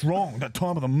 What's wrong? That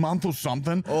time of the month or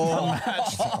something? Wow.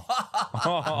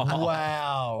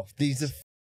 These are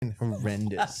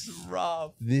horrendous. That's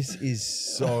rough. This is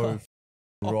so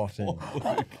rotten.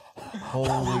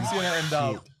 Holy Luke's gonna end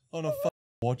up on a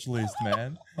watch list,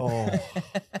 man. Oh.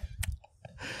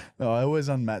 No, I always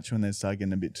unmatch when they start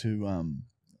getting a bit too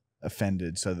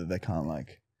offended so that they can't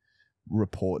like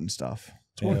report and stuff.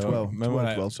 It's worked well. Remember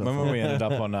when we ended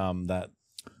up on that?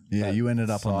 Yeah, that you ended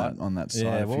up site? on that site.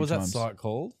 Yeah, a what few was times. that site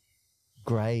called?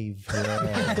 Grave.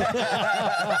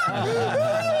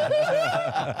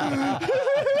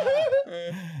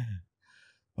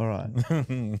 All right. No,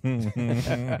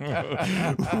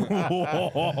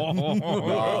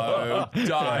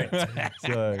 don't.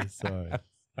 Sorry.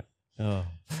 Oh.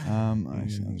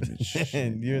 Actually, that's a bit shit.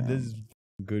 Man, this is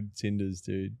good Tinders,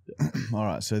 dude. All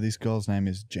right. So this girl's name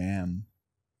is Jam.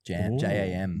 Jam.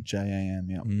 Jam. Jam.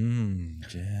 Yeah.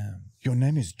 Jam. Your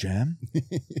name is Jam.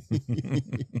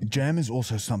 Jam is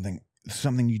also something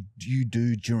you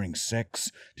do during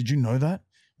sex. Did you know that?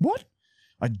 What?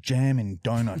 I jam in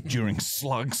donut during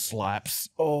slug slaps.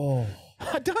 Oh.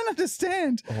 I don't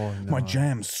understand. Oh, no. My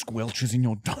jam squelches in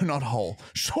your donut hole.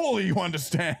 Surely you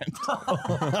understand.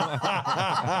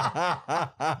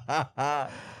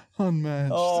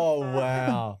 Unmatched. Oh,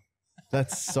 wow.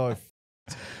 That's so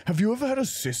Have you ever had a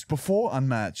cyst before?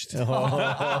 Unmatched. Oh,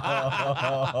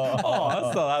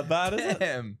 that's not that bad, is it?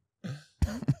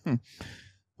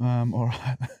 Damn. All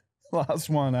right. Last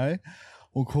one, eh?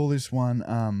 We'll call this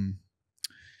one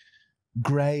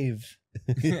Grave.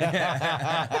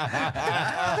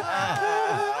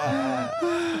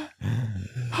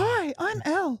 Hi, I'm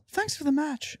Elle. Thanks for the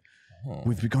match.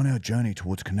 We've begun our journey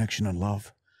towards connection and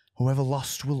love. However,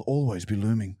 lust will always be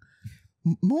looming.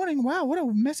 Morning, wow, what a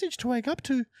message to wake up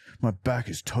to. My back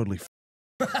is totally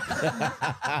I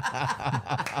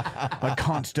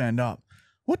can't stand up.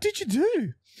 What did you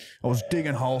do? I was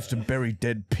digging holes to bury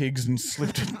dead pigs and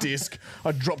slipped a disc.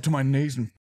 I dropped to my knees and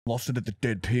lost it at the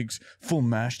dead pigs. Full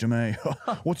mash to me.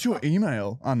 What's your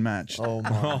email? Unmatched. Oh,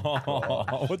 my.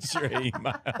 What's your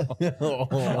email?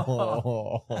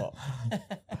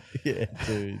 Yeah,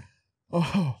 dude.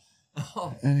 Oh.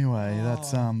 Anyway,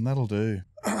 that's that'll do.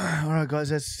 All right, guys,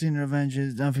 that's Tinder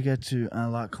Adventures. Don't forget to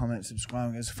like, comment,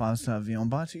 subscribe, give us a 5-star review, and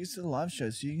buy tickets to the live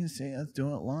show so you can see us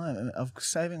doing it live. And I'm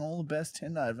saving all the best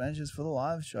Tinder Adventures for the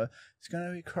live show. It's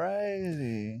gonna be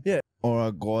crazy. Yeah. All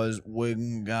right, guys, we're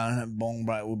gonna have bong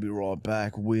break. We'll be right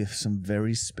back with some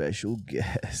very special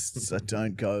guests. So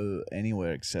don't go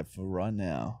anywhere except for right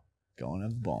now. Go and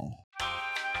have a bong.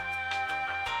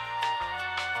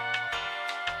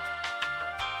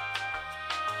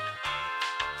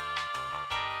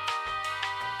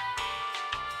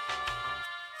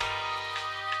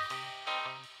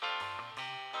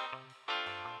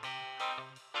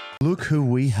 Look who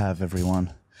we have,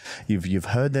 everyone. You've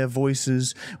heard their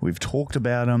voices, we've talked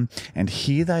about them, and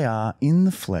here they are in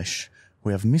the flesh.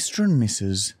 We have Mr. and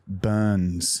Mrs.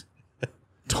 Burns.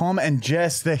 Tom and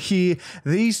Jess, they're here.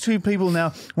 These two people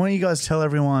now, why don't you guys tell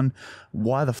everyone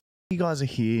why the you guys are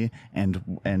here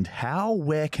and how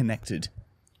we're connected?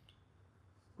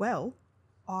 Well,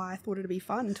 I thought it'd be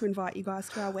fun to invite you guys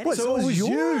to our wedding. So it was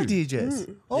your idea, Jess?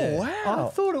 Oh, I wow.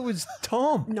 thought it was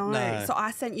Tom. No. So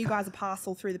I sent you guys a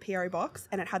parcel through the PO box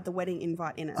and it had the wedding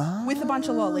invite in it with a bunch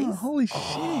of lollies. Holy shit.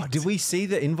 Oh, did we see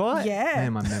the invite? Yeah.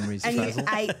 Man, my memory's And you frazzled.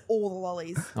 ate all the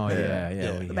lollies. Oh,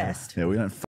 yeah. The best. Yeah, we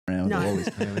don't around with No. the lollies.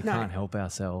 Yeah, we No. can't help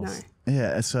ourselves. No.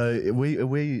 Yeah, so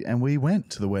we went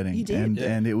to the wedding. You did?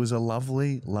 And it was a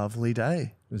lovely, lovely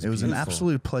day. It was an beautiful.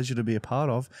 absolute pleasure to be a part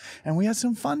of. And we had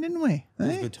some fun, didn't we? It was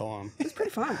a Eh? good time. It was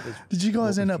pretty fun. Did you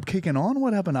guys end up kicking on?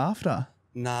 What happened after?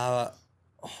 Nah,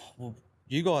 well,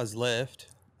 you guys left,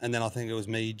 and then I think it was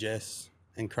me, Jess,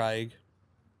 and Craig,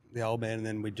 the old man, and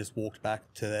then we just walked back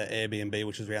to the Airbnb,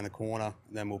 which was around the corner,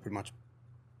 and then we were pretty much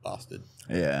busted.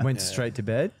 Yeah. Went straight to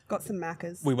bed. Got some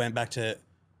macas. We went back to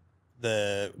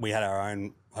we had our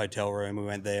own hotel room. We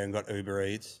went there and got Uber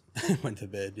Eats. Went to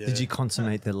bed. Yeah. Did you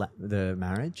consummate the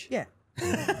marriage? Yeah.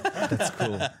 That's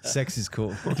cool. Sex is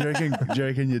cool. Do you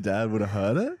reckon your dad would have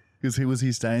heard it? Because was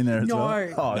he staying there as No.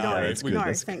 well? Oh, no. okay, that's good. No.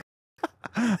 That's Thank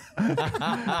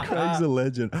Craig's a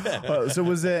legend. So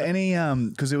was there any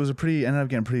because it was ended up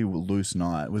getting a pretty loose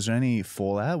night. Was there any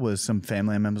fallout? Was some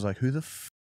family members like, who the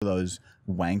are those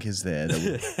wankers there?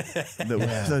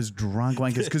 Those drunk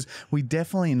wankers? Because we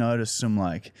definitely noticed some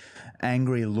like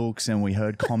angry looks, and we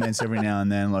heard comments every now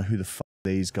and then like, who the are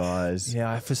these guys?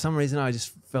 Yeah, for some reason I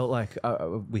just felt like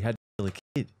we had to kill a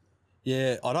kid.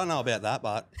 Yeah, I don't know about that,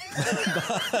 but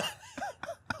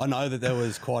I know that there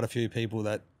was quite a few people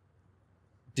that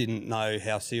didn't know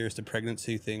how serious the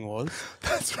pregnancy thing was.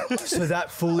 That's right. So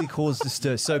that fully caused a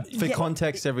stir. So for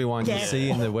context, everyone, you'll see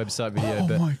in the website video, Oh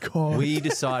but my God. we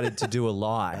decided to do a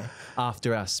lie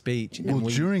after our speech. And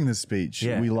Well, during the speech,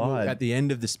 we lied. At the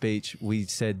end of the speech, we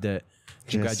said that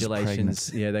congratulations.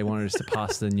 pregnant. They wanted us to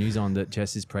pass the news on that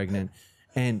Jess is pregnant.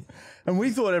 And we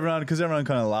thought because everyone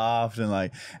kind of laughed and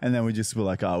then we just were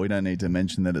like, oh, we don't need to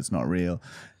mention that it's not real.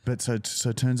 But so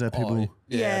it turns out people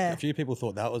Yeah. A few people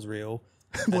thought that was real.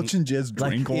 watching Jess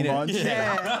drink all night.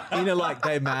 like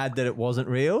they're mad that it wasn't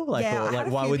real. Like, yeah, or, I had like a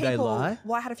why few would they people- lie?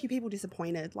 Well, I had a few people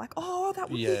disappointed. Like, oh, that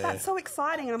would be, Yeah. that's so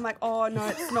exciting. And I'm like, oh, no,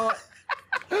 it's not.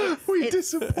 We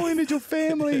disappointed your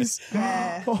families.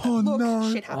 Yeah. Oh, Look,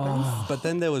 no. shit happens. But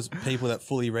then there was people that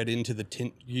fully read into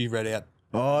you read out.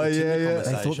 Oh, the Tinder yeah. They thought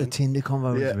the conversation. Tinder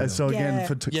convo was Yeah, real. and so again,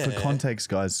 Yeah. for context,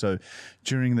 guys, so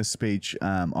during the speech,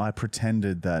 I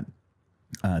pretended that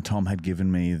Tom had given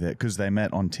me that, because they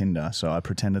met on Tinder, so I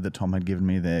pretended that Tom had given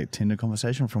me their Tinder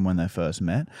conversation from when they first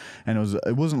met, and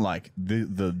it wasn't like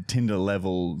the Tinder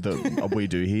level that we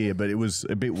do here, but it was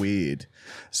a bit weird.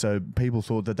 So people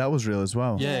thought that was real as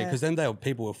well. Yeah, because then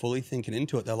people were fully thinking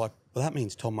into it. They're like, well, that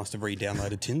means Tom must have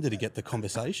re-downloaded Tinder to get the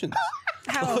conversations.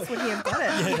 How else would he have got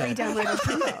it? He re-downloaded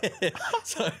Tinder.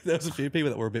 So there was a few people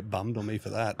that were a bit bummed on me for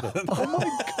that. But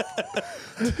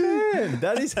Man,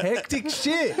 that is hectic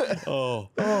shit. but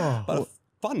a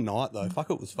fun night though. Fuck,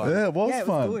 it was fun. Yeah, it was Yeah, it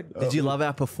was fun. good. Did you love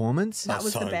our performance? That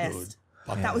was so the best. good.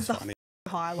 Fuck, That was the funny.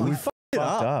 highlight.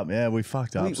 Fucked up. Yeah, we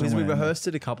fucked up. We somewhere in there. rehearsed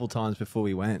it a couple times before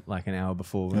we went, like an hour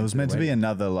before. We It went was the meant to be wedding.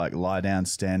 another like lie down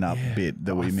stand up bit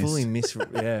that we I missed. fully misread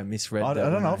I that.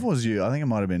 don't know one. if it was you. I think it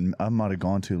might have been. I might have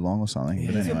gone too long or something. But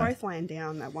Because you're anyway. both laying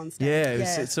down at one stage.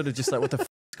 Yeah, it's sort of just like, what the f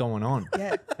is going on?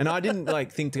 Yeah. And I didn't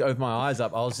like think to open my eyes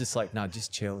up. I was just like, no,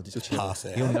 just chill, just chill. pass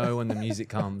out. You'll know when the music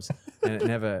comes, and it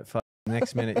never.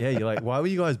 Next minute, you're like, why were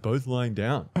you guys both lying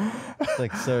down? It's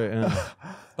like so,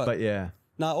 but yeah.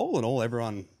 No, all in all,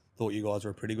 everyone thought you guys were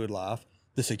a pretty good laugh.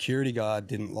 The security guard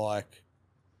didn't like.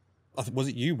 Was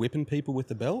it you whipping people with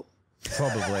the belt?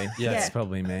 Probably. Yeah, it's Yeah.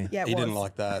 probably me. Yeah, it He was. didn't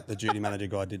like that. The duty manager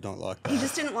guy did not like that. He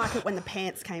just didn't like it when the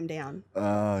pants came down.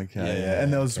 Oh, okay. Yeah,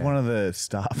 And there was one of the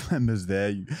staff members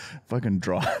there, fucking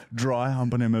dry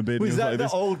humping him a bit. Was He that like the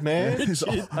this- old man? This,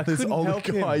 I this couldn't old help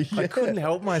him. guy. I yeah. couldn't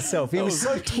help myself. He was so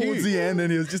Towards cute. the end,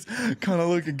 and he was just kind of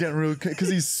looking, getting real, because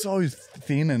he's so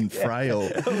thin and frail.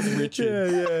 That was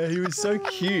Richard. Yeah, he was so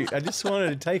cute. I just wanted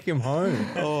to take him home.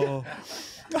 Oh,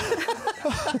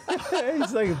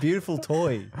 He's like a beautiful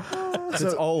toy. It's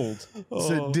old.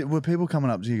 So were people coming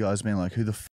up to you guys being like, who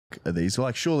the are these?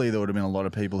 Like, surely there would have been a lot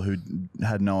of people who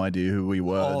had no idea who we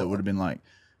were that would have been like,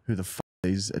 who the are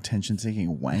these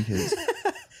attention-seeking wankers?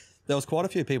 there was quite a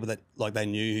few people that like they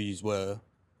knew who you were,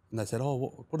 and they said,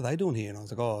 "Oh, what are they doing here?" And I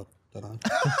was like, "Oh, I don't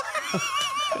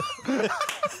know."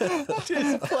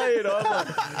 Just play it on.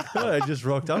 Like, oh, I just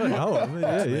rocked up. I know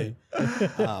him.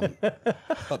 Yeah.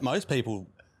 But most people,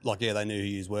 like, yeah, they knew who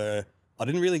you were. I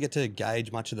didn't really get to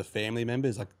gauge much of the family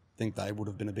members. I think they would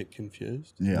have been a bit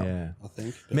confused. Yeah. I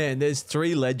think. But Man, there's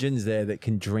 3 legends there that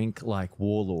can drink like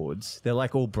warlords. They're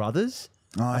like all brothers.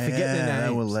 Oh, I forget their They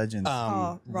were names. legends.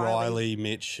 Oh, Riley. Riley,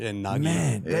 Mitch, and Nuggy.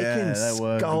 Man, they Yeah, can they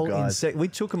were good skull guys. We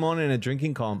took them on in a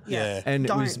drinking comp. Yeah. And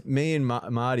Don't. it was me and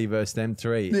Marty versus them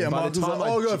 3. Yeah, And by Mark the was time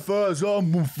like, I'll go first.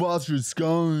 I'm faster at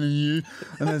sculling than you.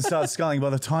 And then starts sculling.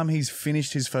 By the time he's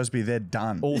finished his first beer, they're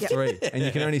done. all 3. And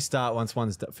you can only start once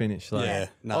one's finished. Like, Yeah,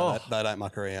 no, they don't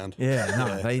muck around. Yeah,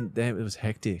 no, it was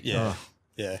hectic. Yeah, Oh.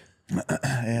 yeah.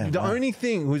 The only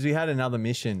thing was we had another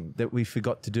mission that we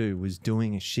forgot to do was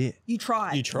doing a shit. You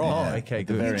tried. You tried. Oh, okay,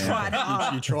 good. very You tried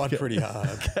hard. You tried pretty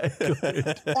hard.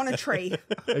 On a tree.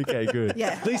 Okay, good.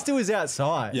 Yeah. At least it was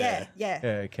outside. Yeah, yeah. Yeah,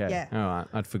 okay. Yeah. All right.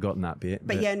 I'd forgotten that bit.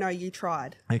 But yeah, no, you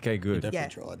tried. Okay, good. Definitely Yeah.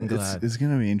 tried. I'm glad. It's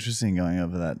going to be interesting going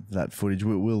over that footage.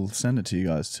 We'll send it to you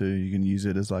guys too. You can use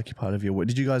it as like part of your.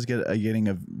 Did you guys getting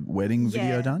a wedding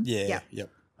video Yeah. done? Yeah, Yeah. yep.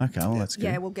 Okay, well that's good.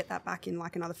 Yeah, we'll get that back in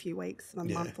like another few weeks, a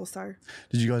month or so.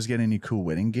 Did you guys get any cool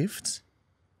wedding gifts?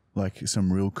 Like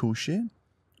some real cool shit?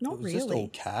 Not It was just all really.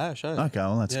 cash. Okay,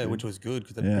 well, that's yeah, good. which was good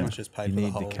because they Yeah. pretty much just paid You for the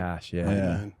need whole the cash, yeah. Yeah.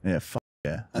 honeymoon. Yeah. Fuck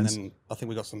yeah. And then I think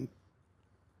we got some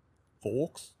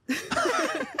forks.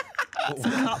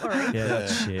 Cutlery. Yeah,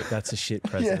 that's shit. That's a shit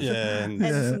present. Yeah, and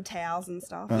And some towels and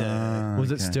stuff. yeah.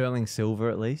 Was it okay. sterling silver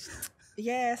at least?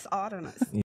 Yes, I don't know.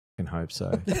 I can hope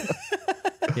so.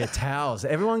 Yeah, towels.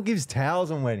 Everyone gives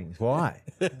towels on weddings. Why?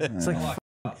 It's like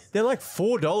they're like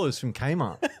 $4 from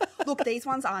Kmart. Look, these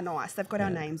ones are nice. They've got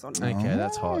our names on them. Okay,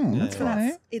 that's hot. Oh, Yeah, that's So funny.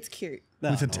 that's, it's cute.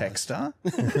 With a texter?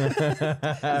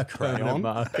 Permanent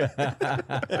marker.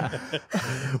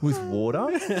 With water?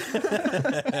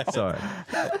 Sorry.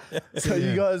 So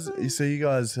you guys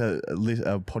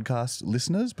podcast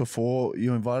listeners before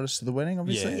you invited us to the wedding,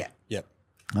 obviously? Yeah. Yep.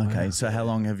 Okay, so how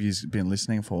long have you been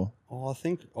listening for? Oh, I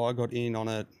think I got in on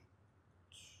it.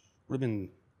 Would have been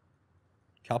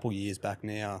a couple years back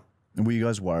now. And were you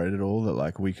guys worried at all that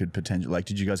like we could potentially, like,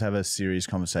 did you guys have a serious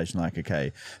conversation like,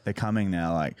 okay, they're coming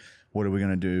now, like, what are we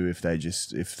going to do if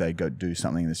they go do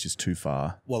something that's just too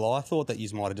far? Well, I thought that you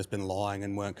might have just been lying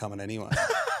and weren't coming anyway.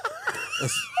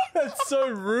 That's so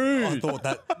rude. I thought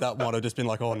that might have just been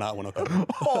like, oh no, we're not coming.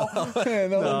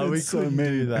 No, we couldn't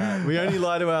do that. We only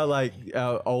lie to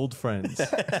our old friends.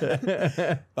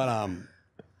 But I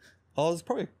was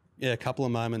probably a couple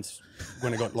of moments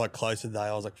when it got like closer to the day.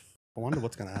 I was like, I wonder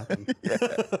what's going to happen.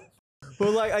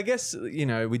 Well, like, I guess, you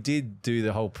know, we did do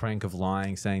the whole prank of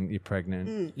lying, saying you're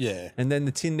pregnant. Yeah. And then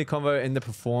the Tinder convo and the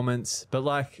performance. But,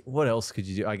 like, what else could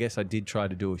you do? I guess I did try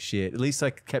to do a shit. At least I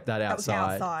kept that That was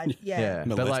outside. outside. Yeah. Yeah.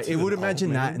 But, like, Molested it would an imagine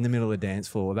old that man. in the middle of the dance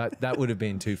floor. That would have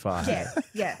been too far. Yeah.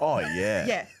 Yeah. Oh, yeah.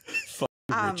 Yeah.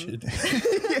 Richard.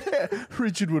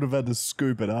 Richard would have had to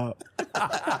scoop it up.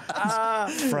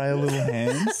 Frail little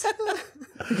hands.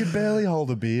 He could barely hold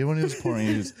a beer when he was pouring.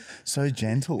 He was so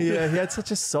gentle. Yeah, he had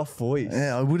such a soft voice.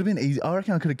 Yeah, it would have been easy. I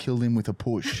reckon I could have killed him with a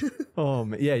push. Oh,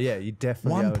 man. Yeah, you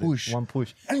definitely One able to- push. One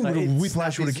push. And he would have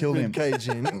whiplash would have killed him. Cage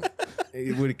in.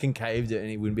 It would have concaved it and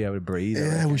he wouldn't be able to breathe. I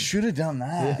Yeah, reckon. we should have done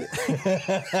that.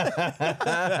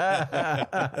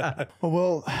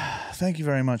 well, thank you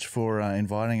very much for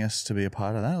inviting us to be a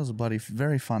part of that. It was a bloody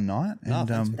very fun night. And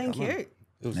thanks for Thank you.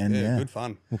 It was And yeah. good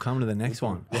fun. We'll come to the next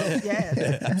one.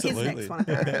 Yeah. absolutely. His next one.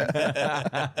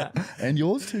 apparently. and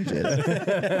yours too, Jess.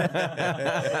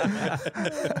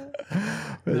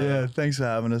 But yeah, thanks for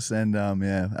having us. And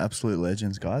yeah, absolute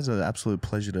legends, guys. An absolute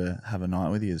pleasure to have a night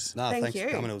with you. No, Thank thanks you. for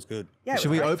coming. It was good. Yeah, it Should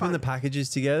was we great open fun. the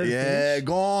packages together? to Yeah, finish?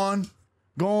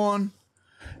 gone.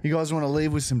 You guys want to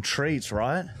leave with some treats,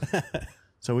 right?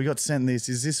 So we got sent this.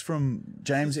 Is this from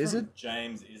James, is it?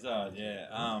 James Izzard, yeah.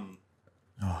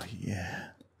 Oh, yeah.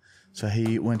 So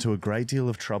he went to a great deal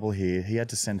of trouble here. He had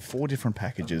to send 4 different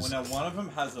packages. Well, now one of them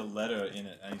has a letter in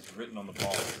it, and it's written on the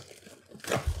box.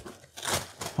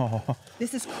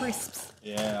 This is crisps.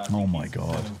 Yeah. Oh my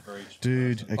God.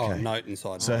 Dude, okay. Oh, note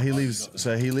inside. So he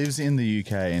lives in the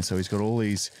UK, and so he's got all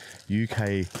these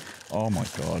UK. Oh my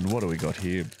God, what do we got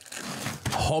here?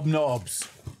 Hobnobs.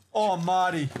 Oh,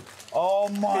 Marty. Oh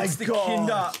my It's the God.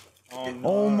 Kinder.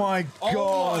 Oh my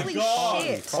God. Holy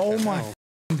shit. Oh my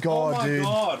God, dude.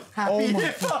 God. Oh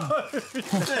my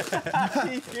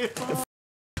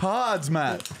cards,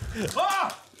 Matt.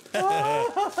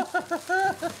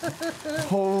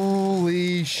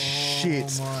 Holy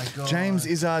shit. my God. James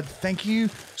Izzard, thank you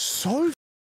so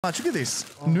much. Look at this.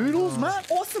 Noodles, Matt?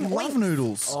 Awesome Love oinks.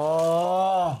 noodles.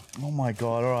 Oh. Oh my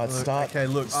God. All right, start. okay,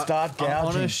 look, Start I'm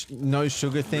on gouging. a no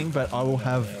sugar thing, but I will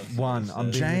have one. I'm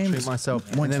going to James treat myself,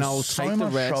 went and then to I will so take the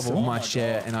much rest trouble. of my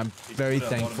share, and I'm very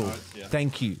thankful.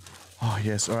 Thank you. Oh,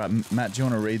 yes. All right, Matt, do you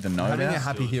want to read the note I'm having out? a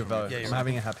happy hero. I'm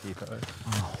having a happy hero.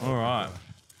 All right.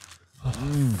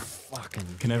 Fucking.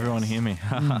 Can everyone hear me?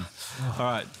 All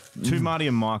right. To Marty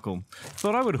and Michael.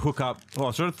 Thought I would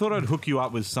hook you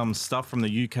up with some stuff from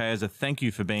the UK as a thank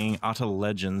you for being utter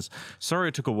legends. Sorry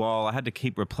it took a while. I had to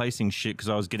keep replacing shit because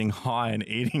I was getting high and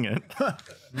eating it.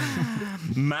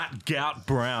 Matt Gout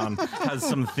Brown has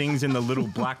some things in the little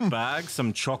black bag,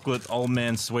 some chocolate old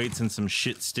man sweets and some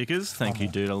shit stickers. Thank you,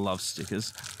 dude. I love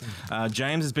stickers.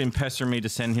 James has been pestering me to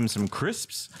send him some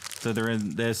crisps. So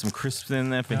there's some crisps in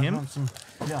there for him.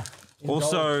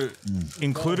 Also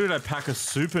included a pack of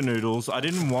super noodles. I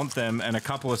didn't want them and a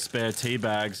couple of spare tea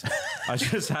bags. I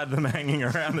just had them hanging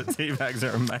around. The tea bags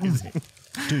are amazing.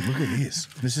 Dude, look at this.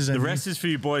 This is The rest is for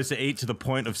you boys to eat to the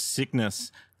point of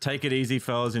sickness. Take it easy,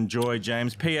 fellas. Enjoy,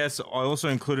 James. P.S. I also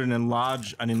included an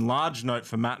enlarged note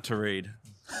for Matt to read.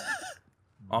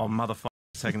 Oh, motherfucker,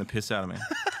 taking the piss out of me.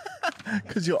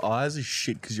 because your eyes are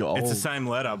shit because you're old. It's the same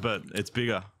letter, but it's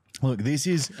bigger. Look, this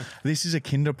is a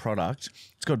Kinder product.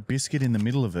 It's got biscuit in the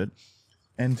middle of it,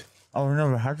 and I've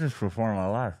never had this before in my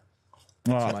life.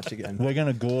 All too right, much again. we're going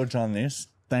to gorge on this.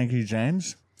 Thank you,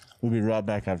 James. We'll be right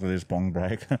back after this bong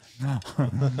break.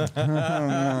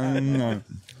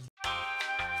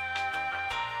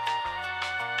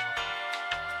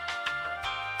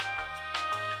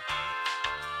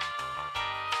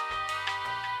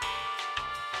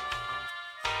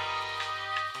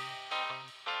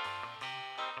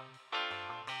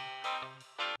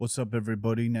 What's up,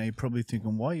 everybody? Now, you're probably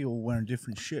thinking, why are you all wearing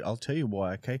different shit? I'll tell you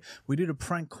why, okay? We did a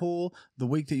prank call the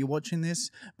week that you're watching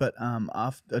this, but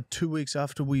after 2 weeks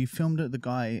after we filmed it, the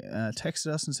guy texted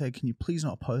us and said, can you please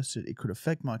not post it? It could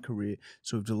affect my career.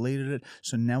 So we've deleted it.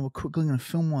 So now we're quickly going to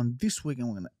film one this week, and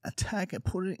we're going to attack it,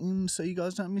 put it in so you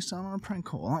guys don't miss out on a prank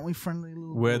call. Aren't we friendly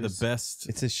little We're boys? the best.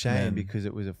 It's a shame men. because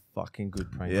it was a fucking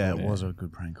good prank. Yeah, call. it was a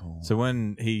good prank call. So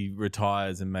when he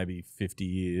retires in maybe 50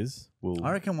 years,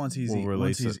 I reckon once he's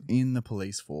in the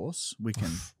police force, we can.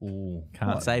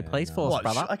 Can't say police force, What?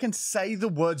 brother. I can say the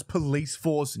words police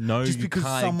force. No, just you because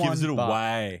can't. someone Gives it But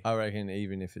away. I reckon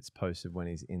even if it's posted when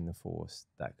he's in the force,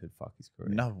 that could fuck his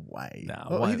career. No way. No,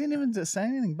 Well, he won't. didn't even say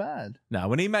anything bad. No,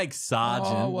 when he makes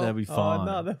sergeant, that'll be fine.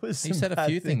 no, there was He some said a bad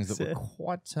few things that said.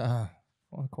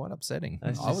 were quite upsetting.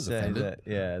 Let's I just was say offended. that,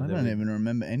 yeah. I don't even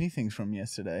remember anything from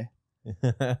yesterday.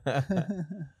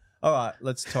 All right,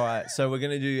 let's try it. So we're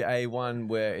going to do a one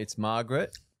where it's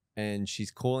Margaret and she's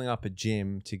calling up a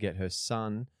gym to get her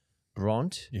son,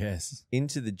 Bront, Yes.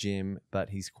 into the gym, but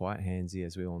he's quite handsy,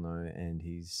 as we all know, and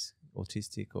he's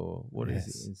autistic or what is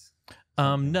it? It's-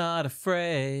 I'm not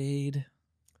afraid.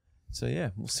 So,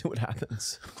 yeah, we'll see what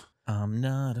happens. I'm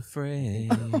not afraid.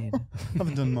 I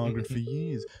haven't done Margaret for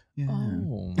years. Yeah.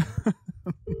 Oh.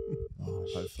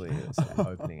 Hopefully it's the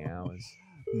opening hours.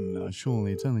 No,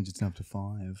 surely it's only just after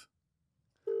 5.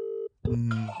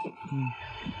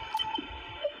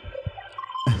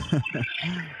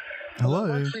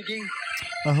 Hello.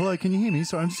 Hello, can you hear me?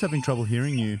 Sorry, I'm just having trouble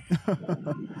hearing you.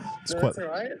 It's quite. That's all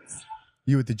right.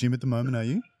 You at the gym at the moment, are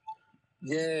you?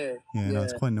 Yeah. Yeah, no,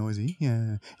 it's quite noisy.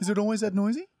 Yeah. Is it always that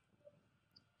noisy?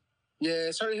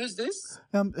 Yeah. Sorry, who's this?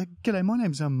 G'day, my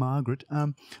name's Margaret.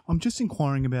 I'm just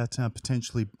inquiring about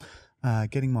potentially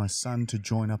getting my son to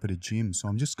join up at a gym. So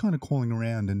I'm just kind of calling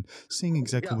around and seeing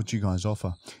exactly what you guys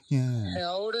offer. Yeah.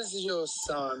 How old is your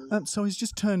son? So he's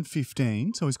just turned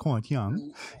 15, so he's quite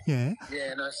young. Yeah.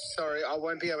 Yeah. No, sorry, I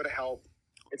won't be able to help.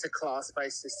 It's a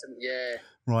class-based system. Yeah.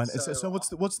 Right. So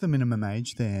what's the minimum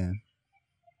age there?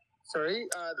 Sorry,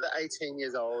 the 18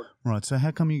 years old. Right. So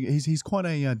how come he's quite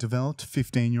a developed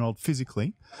 15-year-old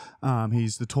physically.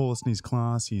 He's the tallest in his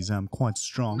class. He's quite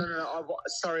strong. No.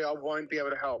 Sorry, I won't be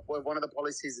able to help. Well, one of the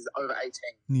policies is over 18.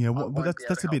 Yeah, I but won't that's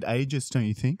be a able bit ageist, don't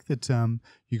you think? That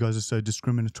you guys are so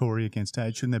discriminatory against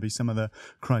age. Shouldn't there be some other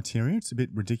criteria? It's a bit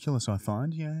ridiculous, I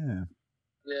find. Yeah.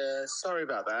 Yeah. Sorry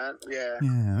about that. Yeah.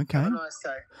 Yeah. Okay. Have a nice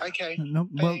day. Okay. No,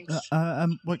 Thanks.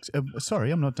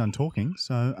 sorry, I'm not done talking.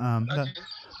 So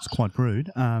that's quite rude.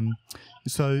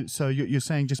 So you're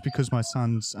saying just because my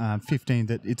son's 15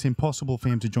 that it's impossible for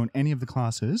him to join any of the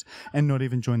classes and not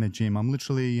even join the gym. I'm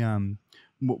literally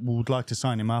would like to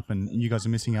sign him up, and you guys are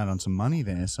missing out on some money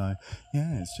there. So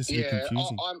yeah, it's just a bit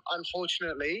confusing.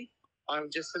 Unfortunately, I'm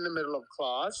just in the middle of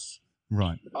class.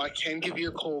 Right. I can give you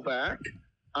a call back,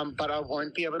 but I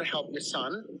won't be able to help your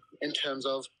son in terms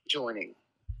of joining.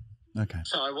 Okay.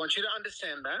 So I want you to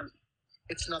understand that.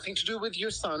 It's nothing to do with your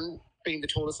son being the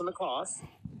tallest in the class.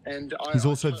 And He's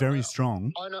also very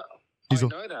strong. I know. He's I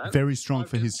know that. very strong I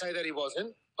for didn't his. say that he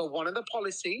wasn't. But one of the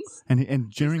policies. And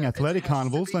during that athletic it has to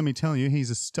carnivals, be- let me tell you, he's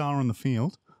a star on the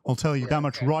field. I'll tell you that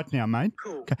much right now, mate.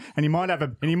 Cool. Okay. And he might have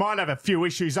a few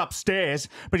issues upstairs,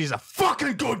 but he's a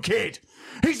fucking good kid.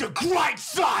 He's a great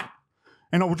son.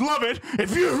 And I would love it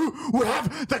if you would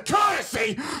have the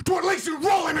courtesy to at least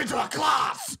enroll him into a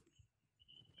class.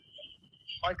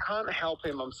 I can't help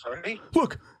him, I'm sorry.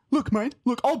 Look, mate.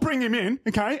 Look, I'll bring him in,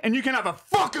 okay? And you can have a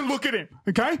fucking look at him,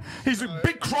 okay? He's a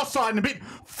bit cross-eyed and a bit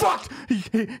fucked.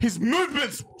 His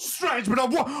movement's strange, but I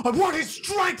want his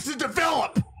strength to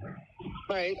develop.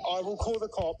 Mate, I will call the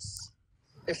cops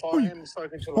if I am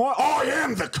spoken to. I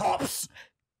am the cops.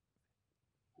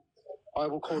 I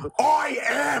will call the cops. I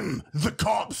am the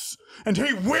cops, and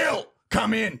he will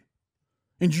come in,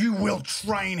 and you will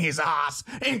train his ass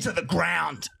into the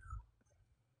ground.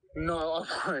 No, I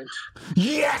won't.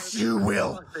 Yes, you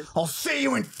will. I'll see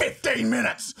you in 15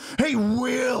 minutes. He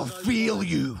will feel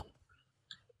you.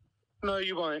 No,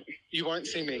 you won't. You won't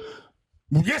see me.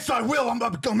 Well, yes, I will.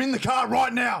 I'm in the car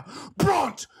right now.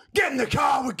 Bront, get in the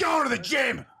car. We're going to the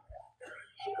gym.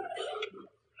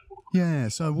 Yeah,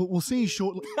 so we'll see you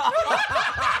shortly.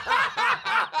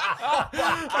 Oh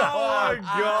my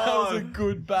God. That was a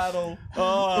good battle.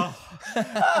 Oh.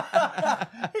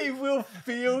 He will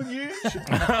feel you. Should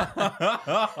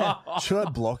I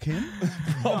block him?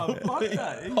 Fuck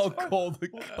that. I'll call the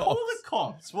cops. Call the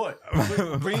cops. What?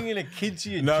 Bringing in a kid to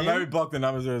your No, gym? maybe block the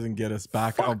numbers so it doesn't get us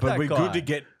back. Fuck But that we're guy. good to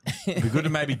get. We're good to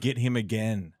maybe get him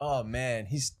again. Oh man,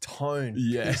 his tone.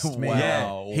 Yeah. pissed me Yeah,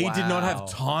 off. he did not have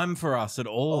time for us at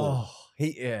all. Oh,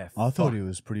 yeah. I thought he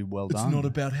was pretty well done.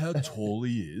 about how tall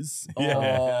he is.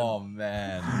 Yeah. Oh,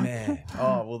 man. Man.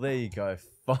 Oh well, there you go.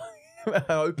 Fuck. I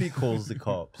hope he calls the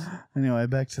cops. Anyway,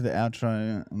 back to the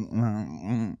outro.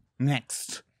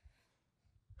 Next.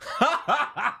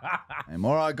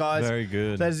 All right, guys. Very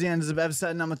good. That is the end of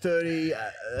episode number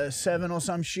 37 or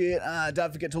some shit.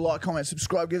 Don't forget to like, comment,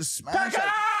 subscribe, give us a smash.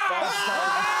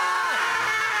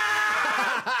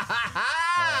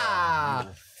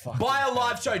 Buy a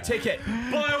live show ticket.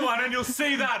 Buy one and you'll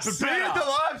see that. See you at the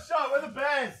live show. We're the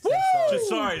best. Just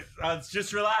sorry.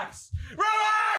 Just relax. Relax.